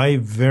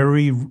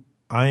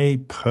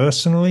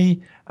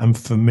personally am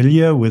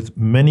familiar with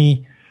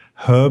many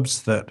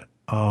herbs that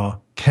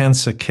are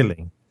cancer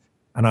killing,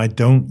 and I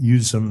don't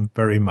use them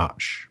very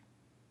much.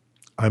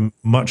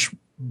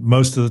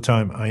 Most of the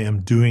time I am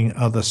doing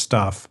other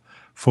stuff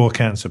for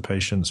cancer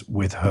patients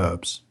with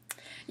herbs.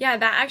 Yeah,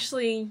 that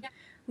actually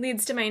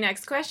leads to my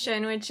next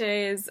question, which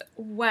is,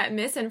 what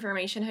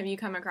misinformation have you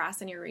come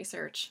across in your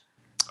research?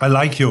 I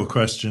like your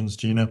questions,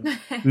 Gina.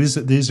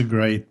 These are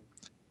great.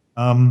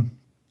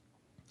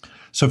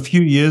 So a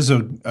few years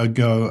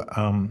ago,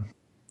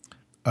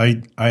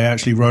 I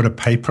actually wrote a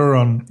paper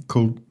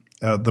called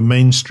The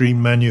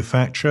Mainstream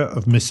Manufacture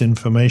of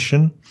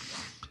Misinformation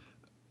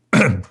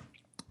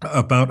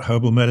about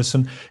herbal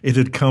medicine. It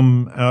had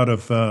come out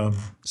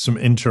of some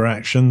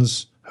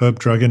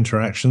herb-drug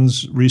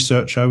interactions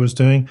research I was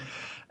doing.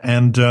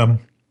 And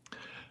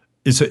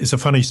it's a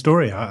funny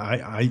story.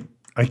 I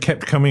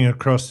kept coming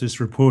across this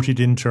reported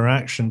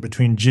interaction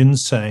between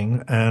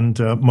ginseng and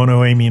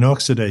monoamine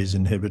oxidase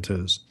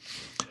inhibitors.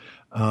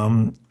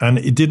 And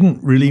it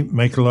didn't really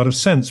make a lot of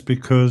sense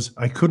because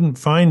I couldn't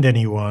find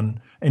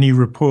any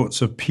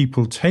reports of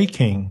people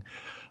taking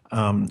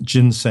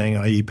ginseng,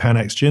 i.e.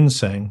 Panax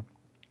ginseng,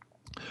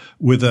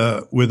 with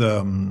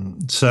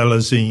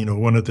Salazine or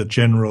one of the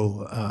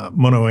general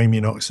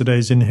monoamine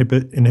oxidase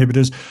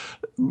inhibitors,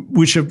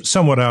 which are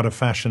somewhat out of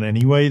fashion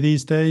anyway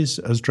these days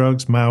as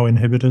drugs. MAO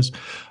inhibitors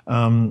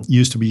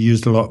used to be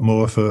used a lot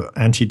more for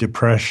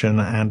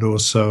antidepressant and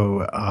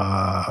also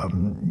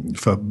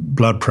for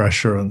blood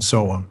pressure and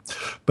so on.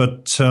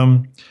 But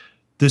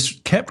this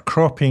kept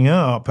cropping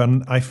up,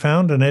 and I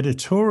found an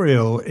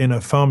editorial in a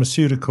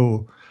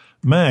pharmaceutical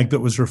mag that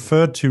was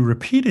referred to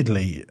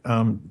repeatedly,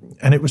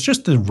 and it was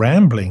just the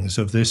ramblings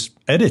of this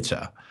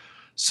editor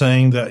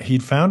saying that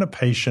he'd found a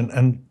patient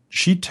and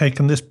she'd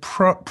taken this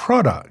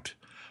product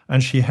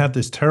and she had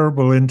this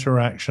terrible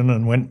interaction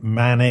and went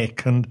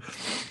manic and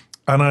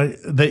And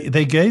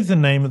they gave the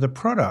name of the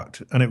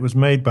product, and it was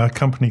made by a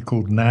company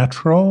called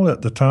Natrol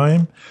at the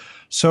time.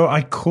 So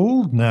I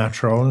called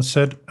Natrol and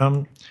said,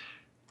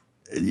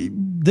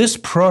 this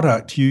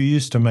product you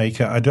used to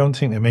make, I don't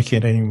think they're making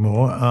it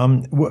anymore.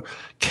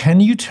 Can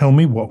you tell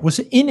me what was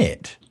in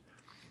it?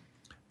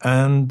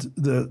 And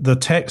the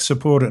tech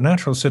support at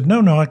Natrol said, no,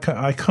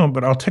 I can't,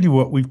 but I'll tell you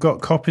what, we've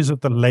got copies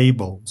of the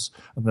labels,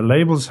 and the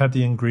labels had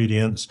the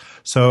ingredients.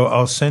 So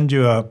I'll send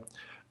you an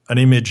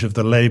image of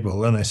the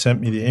label. And they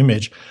sent me the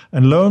image.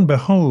 And lo and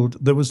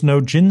behold, there was no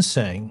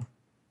ginseng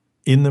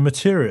in the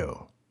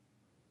material.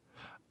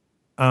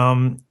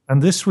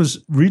 And this was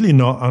really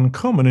not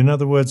uncommon. In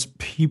other words,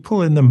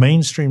 people in the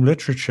mainstream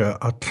literature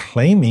are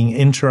claiming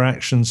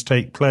interactions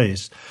take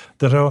place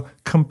that are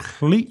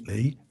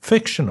completely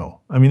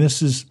fictional. I mean,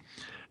 this is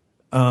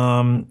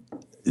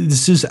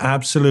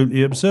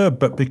absolutely absurd.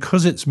 But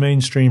because it's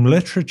mainstream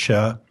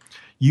literature,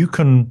 you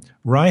can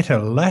write a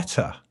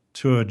letter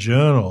to a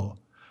journal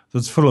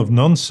that's full of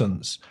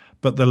nonsense,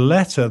 but the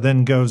letter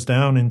then goes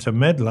down into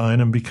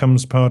Medline and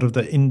becomes part of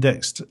the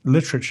indexed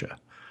literature.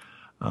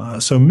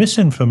 So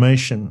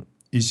misinformation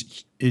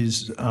is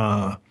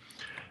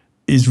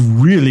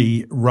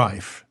really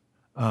rife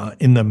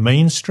in the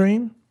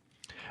mainstream.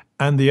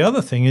 And the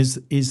other thing is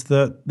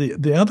that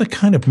the other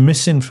kind of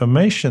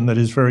misinformation that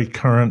is very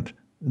current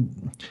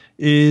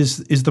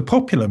is the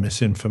popular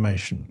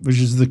misinformation, which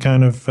is the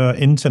kind of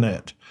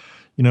internet.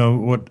 You know,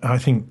 what I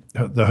think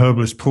the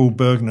herbalist Paul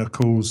Bergner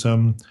calls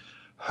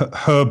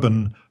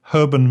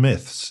urban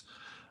myths.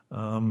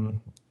 Where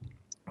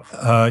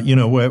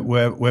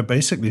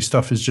basically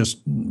stuff is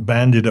just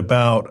bandied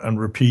about and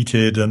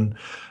repeated and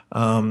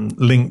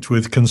linked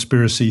with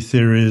conspiracy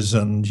theories,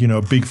 and,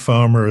 Big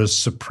Pharma has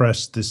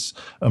suppressed this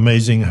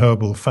amazing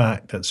herbal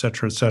fact, et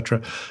cetera, et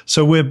cetera.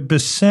 So we're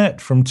beset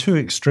from two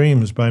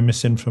extremes by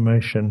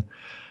misinformation.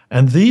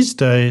 And these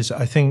days,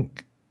 I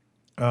think,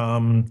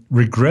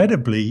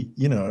 regrettably,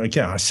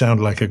 again, I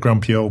sound like a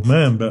grumpy old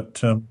man,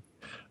 but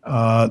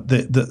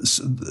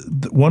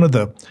one of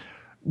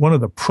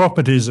the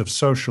properties of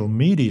social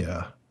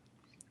media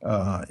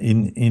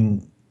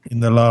in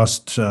the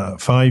last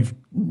 5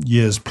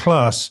 years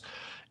plus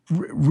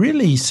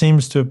really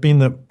seems to have been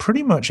that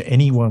pretty much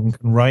anyone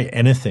can write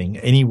anything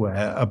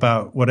anywhere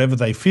about whatever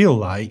they feel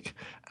like,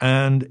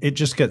 and it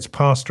just gets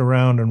passed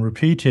around and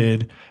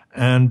repeated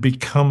and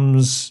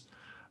becomes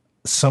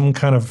some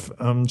kind of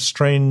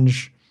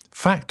strange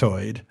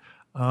factoid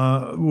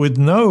with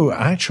no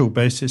actual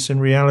basis in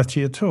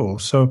reality at all.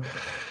 So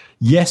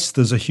yes,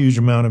 there's a huge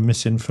amount of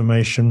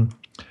misinformation.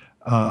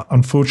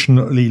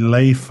 Unfortunately,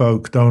 lay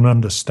folk don't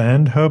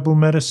understand herbal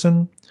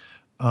medicine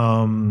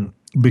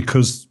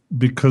because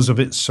of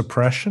its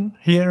suppression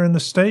here in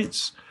the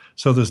States.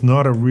 So there's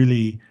not a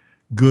really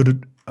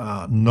good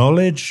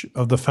knowledge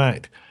of the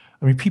fact.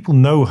 I mean, people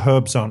know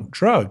herbs aren't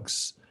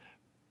drugs,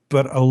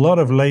 but a lot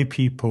of lay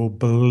people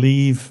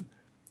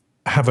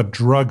have a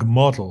drug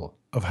model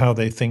of how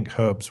they think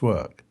herbs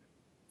work.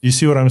 You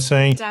see what I'm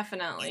saying?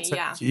 Definitely,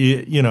 yeah.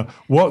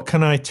 What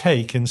can I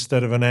take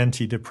instead of an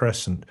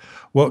antidepressant?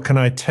 What can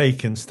I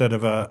take instead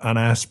of an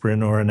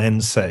aspirin or an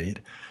NSAID?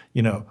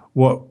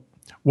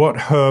 What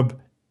herb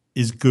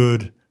is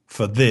good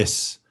for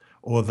this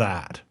or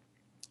that?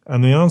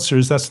 And the answer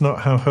is that's not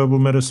how herbal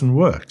medicine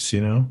works,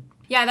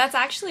 Yeah, that's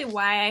actually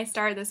why I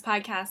started this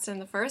podcast in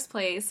the first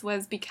place,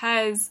 was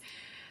because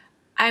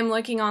I'm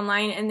looking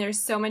online and there's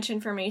so much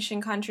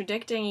information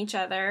contradicting each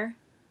other,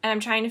 and I'm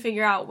trying to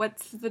figure out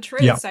what's the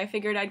truth. Yeah. So I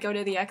figured I'd go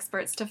to the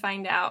experts to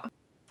find out.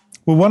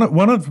 Well,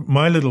 one of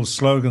my little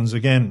slogans,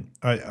 again,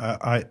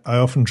 I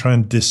often try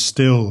and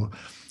distill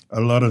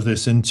a lot of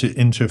this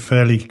into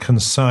fairly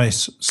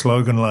concise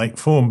slogan-like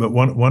form. But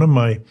one of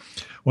my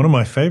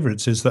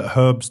favorites is that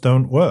herbs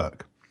don't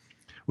work,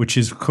 which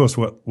is, of course,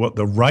 what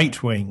the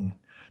right-wing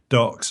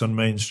docs on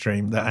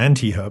mainstream, the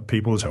anti-herb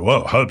people say,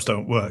 well, herbs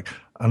don't work.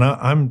 And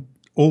I'm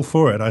all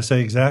for it. I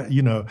say exactly,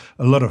 a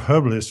lot of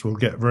herbalists will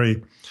get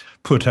very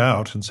put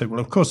out and say, well,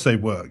 of course they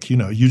work.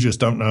 You just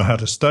don't know how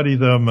to study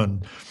them,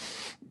 and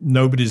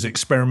nobody's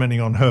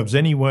experimenting on herbs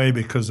anyway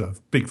because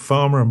of Big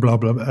Pharma and blah,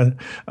 blah, blah.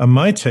 And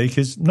my take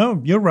is,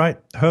 no, you're right.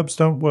 Herbs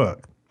don't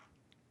work.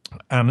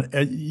 And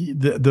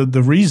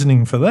the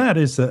reasoning for that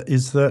is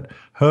that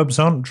herbs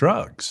aren't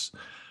drugs.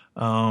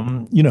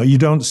 You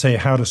don't say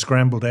how do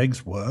scrambled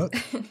eggs work.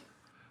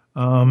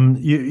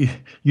 You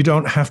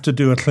don't have to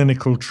do a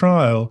clinical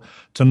trial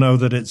to know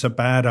that it's a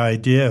bad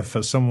idea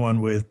for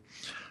someone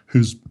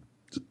who's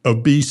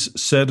obese,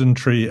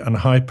 sedentary, and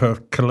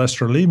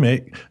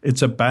hypercholesterolemic.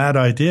 It's a bad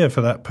idea for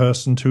that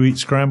person to eat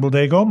scrambled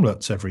egg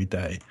omelets every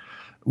day.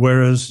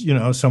 Whereas,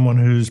 someone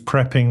who's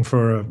prepping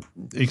for an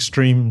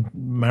extreme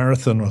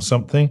marathon or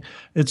something,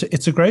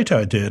 it's a great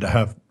idea to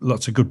have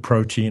lots of good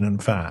protein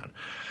and fat.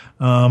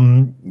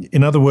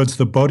 In other words,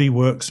 the body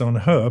works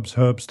on herbs.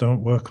 Herbs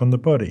don't work on the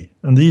body.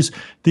 And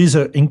these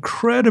are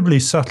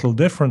incredibly subtle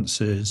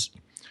differences,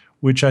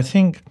 which I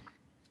think,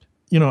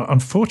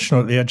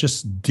 unfortunately are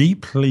just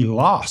deeply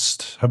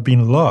have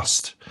been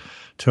lost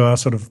to our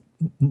sort of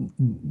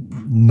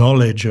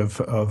knowledge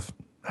of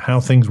how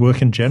things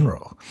work in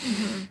general.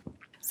 Mm-hmm.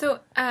 So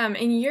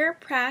in your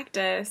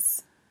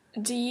practice,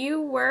 do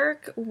you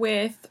work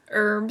with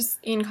herbs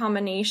in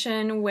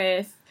combination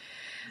with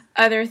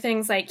other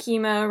things like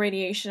chemo,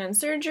 radiation, and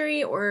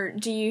surgery, or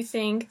do you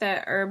think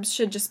that herbs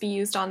should just be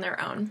used on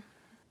their own?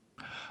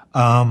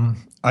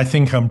 I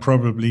think I'm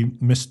probably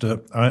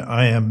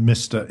I am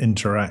Mr.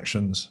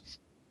 Interactions.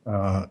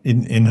 I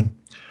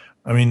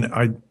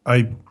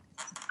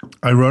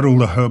wrote all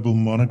the herbal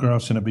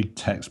monographs in a big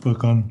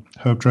textbook on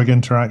herb-drug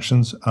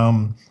interactions.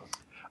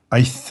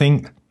 I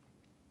think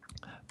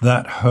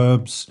that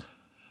herbs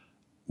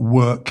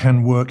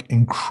can work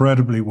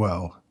incredibly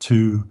well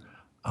to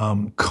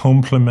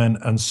complement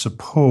and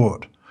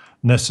support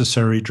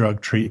necessary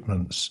drug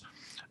treatments.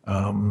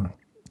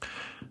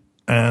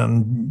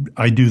 And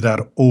I do that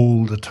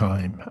all the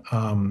time.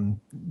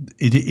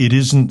 It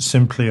isn't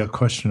simply a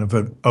question of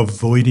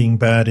avoiding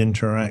bad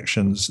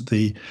interactions.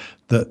 The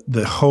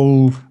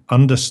whole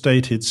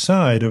understated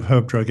side of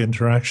herb-drug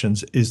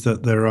interactions is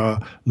that there are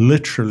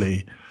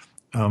literally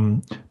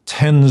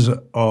tens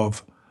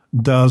of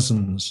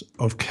dozens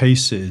of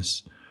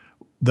cases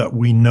that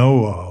we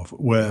know of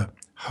where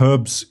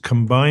herbs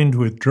combined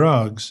with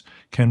drugs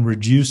can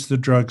reduce the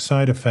drug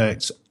side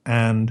effects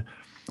and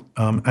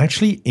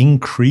actually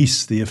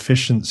increase the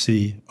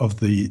efficiency of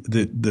the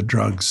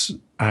drug's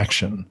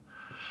action.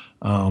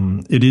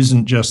 It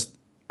isn't just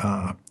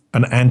an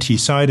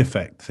anti-side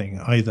effect thing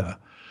either.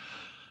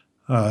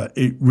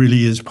 It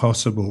really is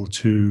possible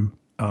to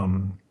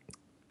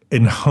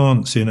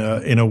enhance in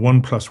a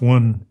 1 +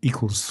 1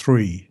 =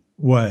 3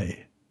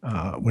 way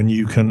when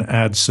you can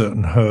add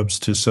certain herbs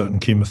to certain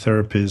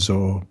chemotherapies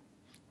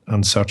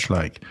and such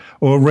like,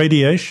 or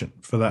radiation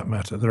for that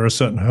matter. There are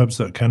certain herbs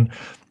that can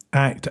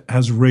act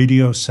as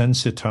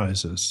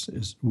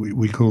radiosensitizers,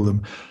 we call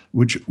them,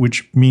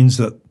 which means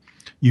that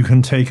you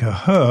can take a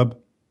herb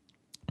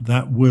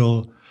that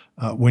will,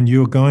 when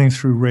you're going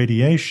through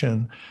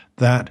radiation,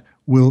 that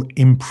will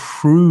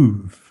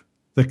improve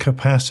the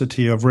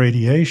capacity of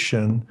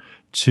radiation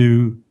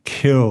to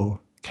kill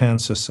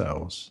cancer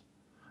cells.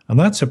 And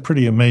that's a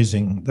pretty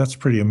amazing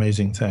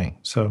thing.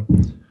 So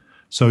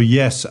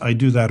yes, I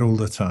do that all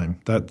the time.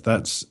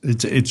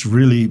 It's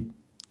really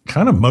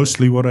kind of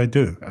mostly what I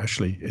do,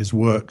 actually, is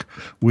work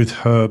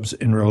with herbs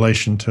in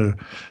relation to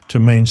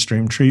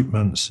mainstream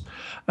treatments.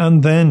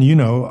 And then,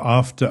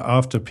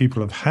 after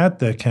people have had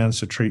their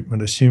cancer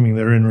treatment, assuming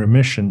they're in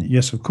remission,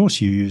 yes, of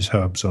course you use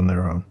herbs on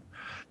their own.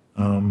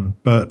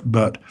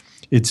 But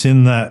it's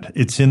in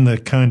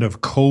the kind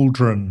of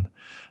cauldron,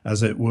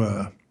 as it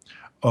were,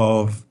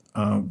 of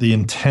the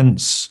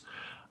intense,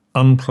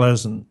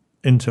 unpleasant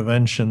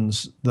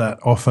interventions that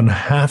often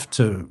have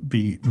to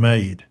be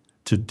made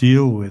to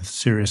deal with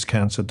serious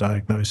cancer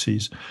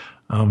diagnoses,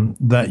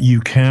 that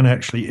you can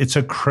actually, it's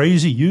a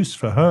crazy use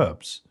for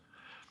herbs.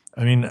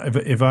 I mean,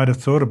 if I'd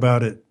have thought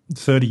about it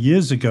 30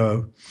 years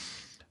ago,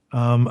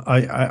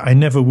 I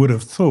never would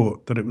have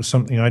thought that it was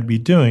something I'd be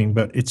doing,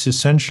 but it's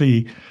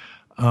essentially,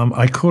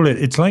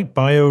 it's like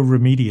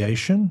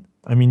bioremediation.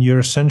 I mean, you're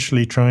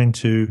essentially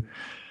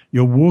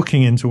you're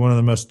walking into one of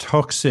the most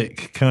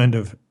toxic kind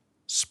of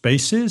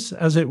spaces,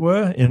 as it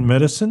were, in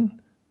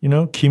medicine,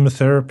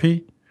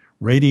 chemotherapy,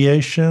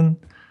 radiation,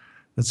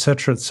 et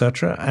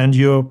cetera, and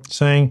you're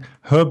saying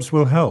herbs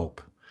will help.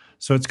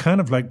 So it's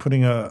kind of like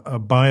putting a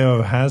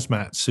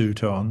biohazmat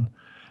suit on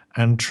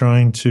and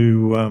trying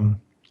to,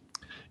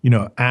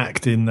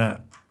 act in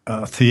that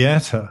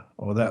theater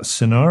or that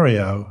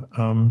scenario.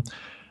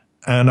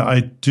 And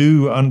I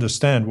do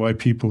understand why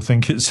people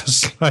think it's a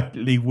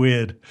slightly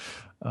weird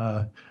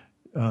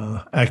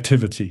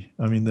activity.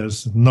 I mean,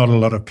 there's not a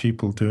lot of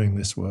people doing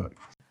this work.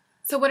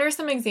 So what are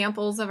some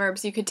examples of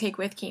herbs you could take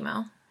with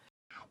chemo?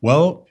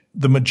 Well,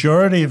 the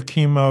majority of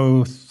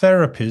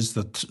chemotherapies,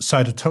 the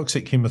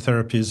cytotoxic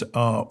chemotherapies,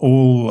 are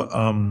all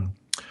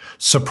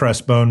suppress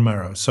bone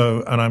marrow.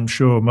 So, and I'm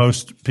sure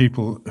most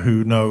people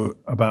who know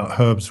about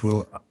herbs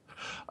will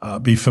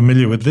be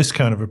familiar with this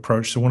kind of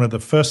approach. So one of the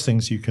first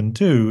things you can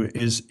do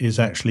is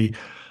actually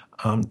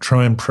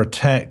try and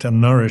protect and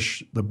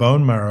nourish the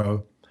bone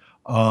marrow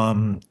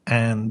and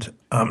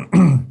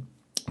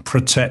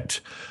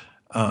protect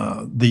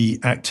the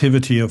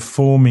activity of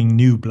forming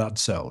new blood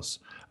cells.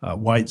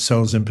 White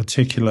cells in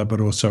particular, but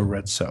also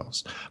red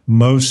cells.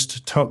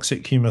 Most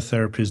toxic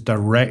chemotherapies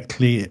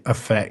directly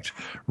affect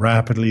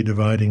rapidly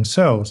dividing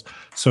cells.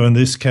 So in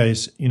this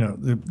case,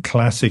 the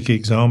classic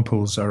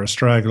examples are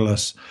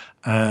astragalus,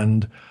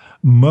 and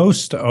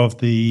most of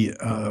the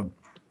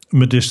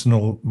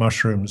medicinal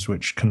mushrooms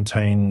which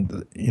contain,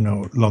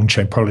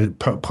 long-chain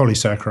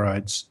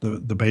polysaccharides,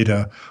 the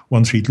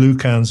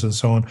beta-1,3-glucans and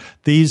so on.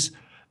 These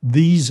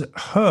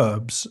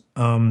herbs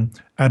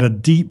at a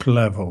deep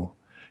level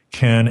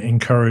can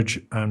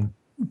encourage and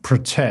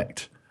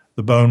protect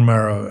the bone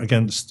marrow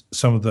against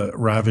some of the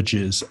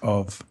ravages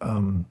of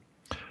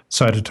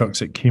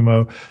cytotoxic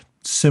chemo.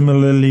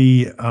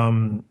 Similarly,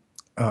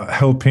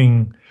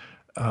 helping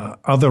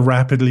other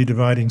rapidly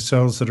dividing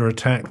cells that are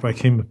attacked by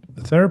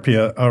chemotherapy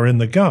are in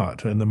the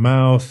gut, in the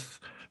mouth,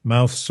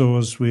 mouth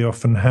sores we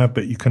often have,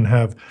 but you can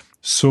have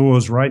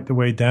sores right the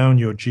way down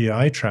your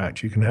GI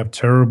tract. You can have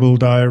terrible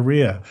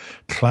diarrhea.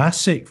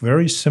 Classic,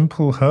 very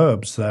simple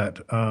herbs that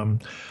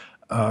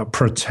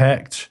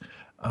protect,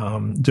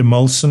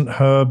 demulcent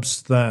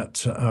herbs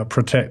that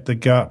protect the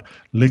gut,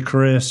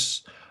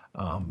 licorice,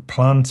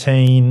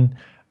 plantain,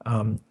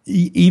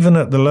 even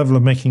at the level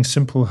of making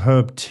simple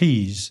herb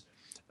teas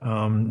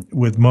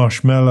with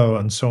marshmallow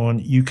and so on,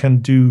 you can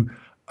do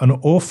an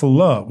awful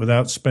lot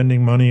without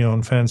spending money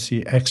on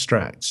fancy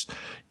extracts,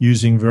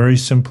 using very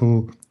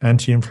simple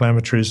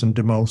anti-inflammatories and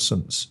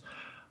demulcents.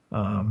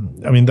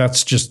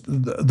 That's just,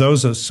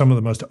 those are some of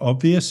the most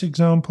obvious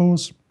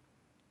examples.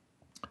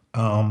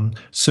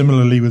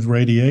 Similarly with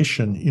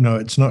radiation,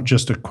 it's not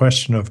just a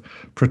question of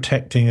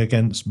protecting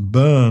against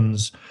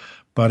burns,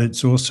 but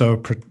it's also a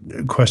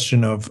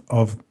question of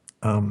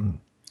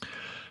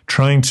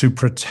trying to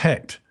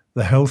protect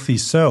the healthy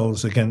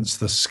cells against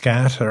the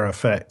scatter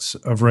effects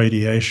of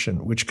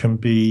radiation, which can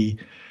be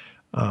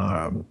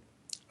are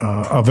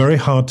very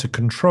hard to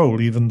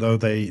control, even though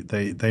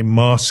they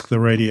mask the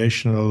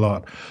radiation a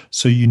lot.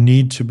 So you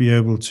need to be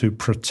able to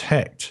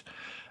protect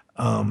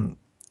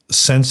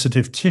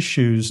sensitive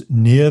tissues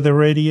near the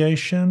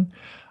radiation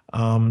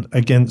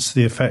against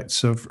the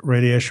effects of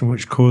radiation,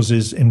 which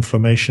causes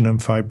inflammation and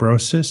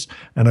fibrosis.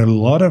 And a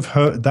lot of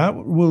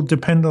that will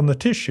depend on the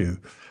tissue.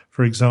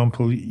 For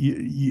example,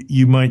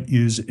 you might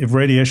use, if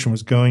radiation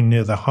was going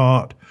near the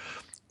heart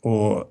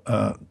or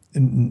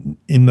in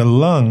the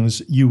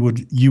lungs, you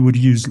would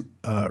use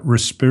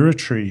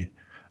respiratory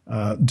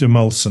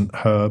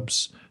demulcent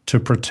herbs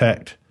to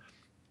protect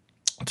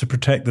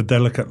the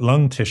delicate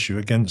lung tissue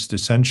against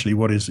essentially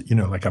what is,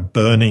 like a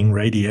burning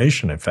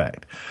radiation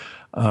effect.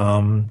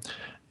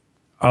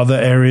 Other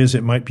areas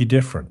it might be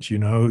different,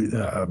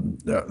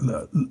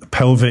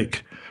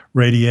 pelvic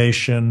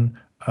radiation,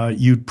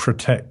 you'd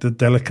protect the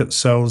delicate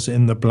cells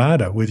in the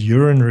bladder with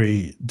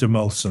urinary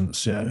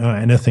demulcents,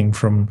 anything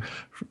from,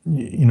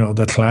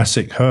 the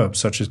classic herbs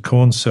such as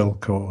corn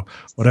silk or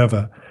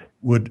whatever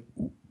would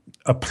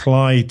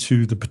apply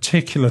to the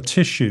particular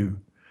tissue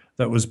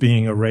that was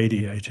being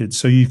irradiated.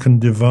 So you can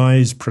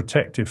devise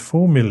protective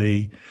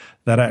formulae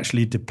that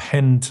actually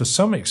depend to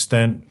some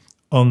extent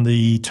on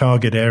the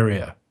target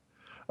area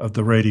of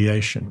the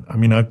radiation.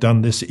 I've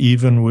done this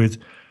even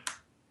with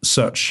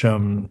such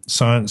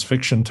science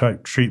fiction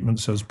type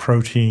treatments as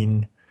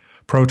proton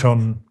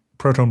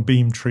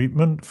beam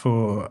treatment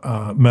for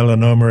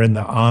melanoma in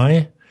the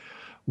eye,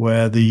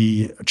 where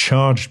the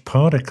charged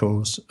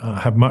particles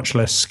have much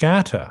less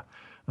scatter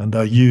and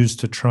are used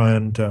to try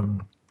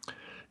and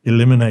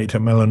eliminate a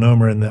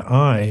melanoma in the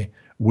eye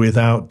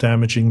without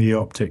damaging the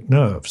optic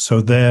nerve.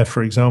 So there,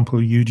 for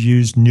example, you'd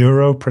use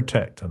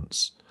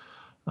neuroprotectants,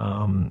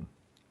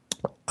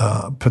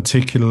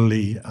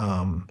 particularly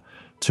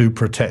to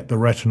protect the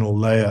retinal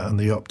layer and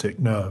the optic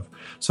nerve.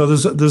 So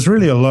there's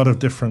really a lot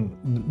of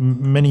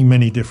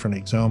many different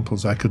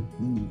examples. I could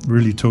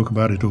really talk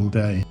about it all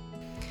day.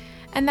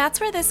 And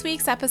that's where this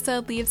week's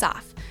episode leaves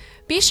off.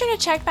 Be sure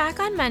to check back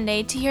on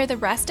Monday to hear the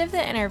rest of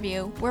the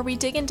interview, where we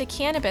dig into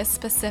cannabis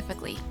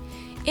specifically.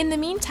 In the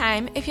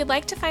meantime, if you'd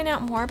like to find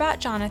out more about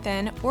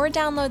Jonathan or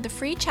download the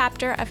free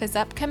chapter of his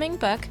upcoming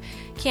book,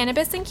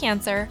 Cannabis and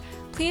Cancer,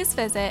 please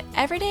visit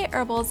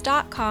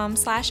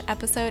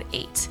everydayherbals.com/episode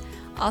 8.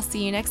 I'll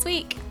see you next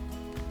week.